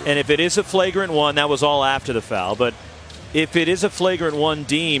to do. And if it is a flagrant one, that was all after the foul. But if it is a flagrant one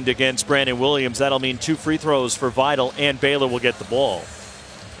deemed against Brandon Williams, that'll mean 2 free throws for Vital, and Baylor will get the ball.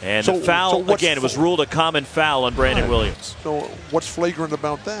 And the foul, again, it was ruled a common foul on Brandon Williams. So what's flagrant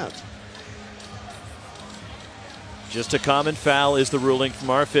about that? Just a common foul is the ruling from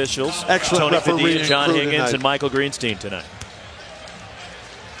our officials. Excellent Tony refereeing Padilla, John crew Higgins, tonight. and Michael Greenstein tonight.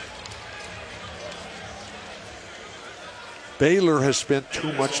 Baylor has spent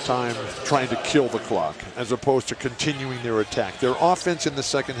too much time trying to kill the clock as opposed to continuing their attack. Their offense in the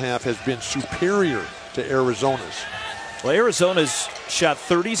second half has been superior to Arizona's. Well, Arizona's shot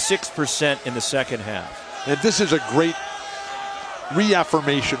 36% in the second half. And this is a great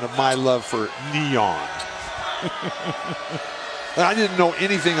reaffirmation of my love for neon. I didn't know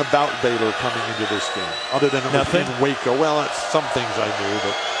anything about Baylor coming into this game other than it was in Waco. Well, that's some things I knew,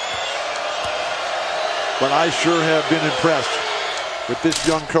 but I sure have been impressed with this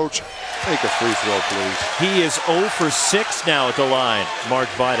young coach. Make a free throw, please. He is 0 for 6 now at the line. Mark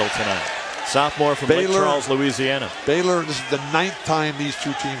Vital tonight. Sophomore from Lake Charles, Louisiana. Baylor, this is the 9th time these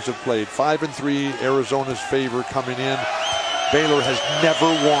two teams have played. 5-3, Arizona's favor coming in. Baylor has never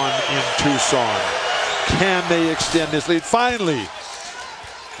won in Tucson. Can they extend this lead? Finally,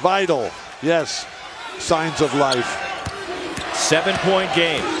 Vital. Yes, signs of life. 7-point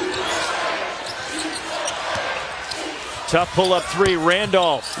game. Tough pull-up 3,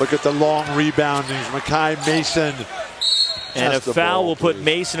 Randolph. Look at the long reboundings. Makai Mason. And a foul will put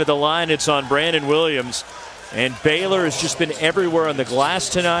Mason at the line. It's on Brandon Williams. And Baylor has just been everywhere on the glass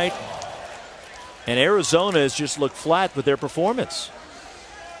tonight. And Arizona has just looked flat with their performance.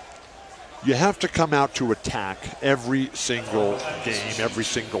 You have to come out to attack every single game, every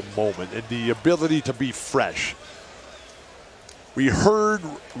single moment. And the ability to be fresh. We heard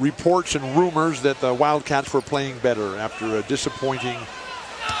reports and rumors that the Wildcats were playing better after a disappointing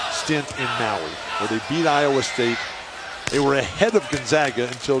stint in Maui, where they beat Iowa State. They were ahead of Gonzaga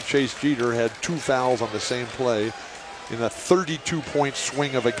until Chase Jeter had 2 fouls on the same play in a 32-point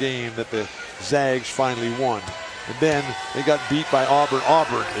swing of a game that the Zags finally won. And then they got beat by Auburn.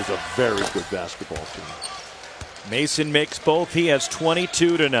 Auburn is a very good basketball team. Mason makes both. He has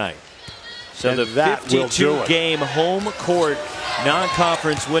 22 tonight. So and the 52-game home court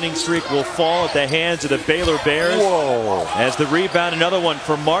non-conference winning streak will fall at the hands of the Baylor Bears. Whoa. As the rebound, another one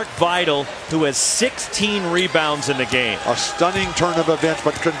for Mark Vidal, who has 16 rebounds in the game. A stunning turn of events,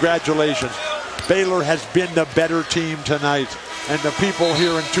 but congratulations. Baylor has been the better team tonight, and the people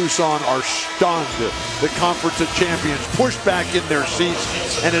here in Tucson are stunned. The Conference of Champions pushed back in their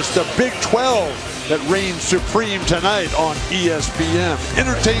seats, and it's the Big 12 that reigns supreme tonight on ESPN.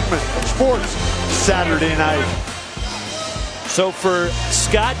 Entertainment, sports, Saturday night. So for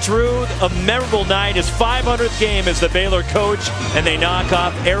Scott Drew, a memorable night, his 500th game as the Baylor coach, and they knock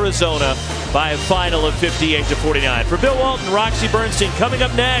off Arizona by a final of 58-49. For Bill Walton, Roxy Bernstein, coming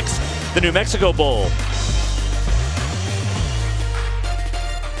up next, the New Mexico Bowl.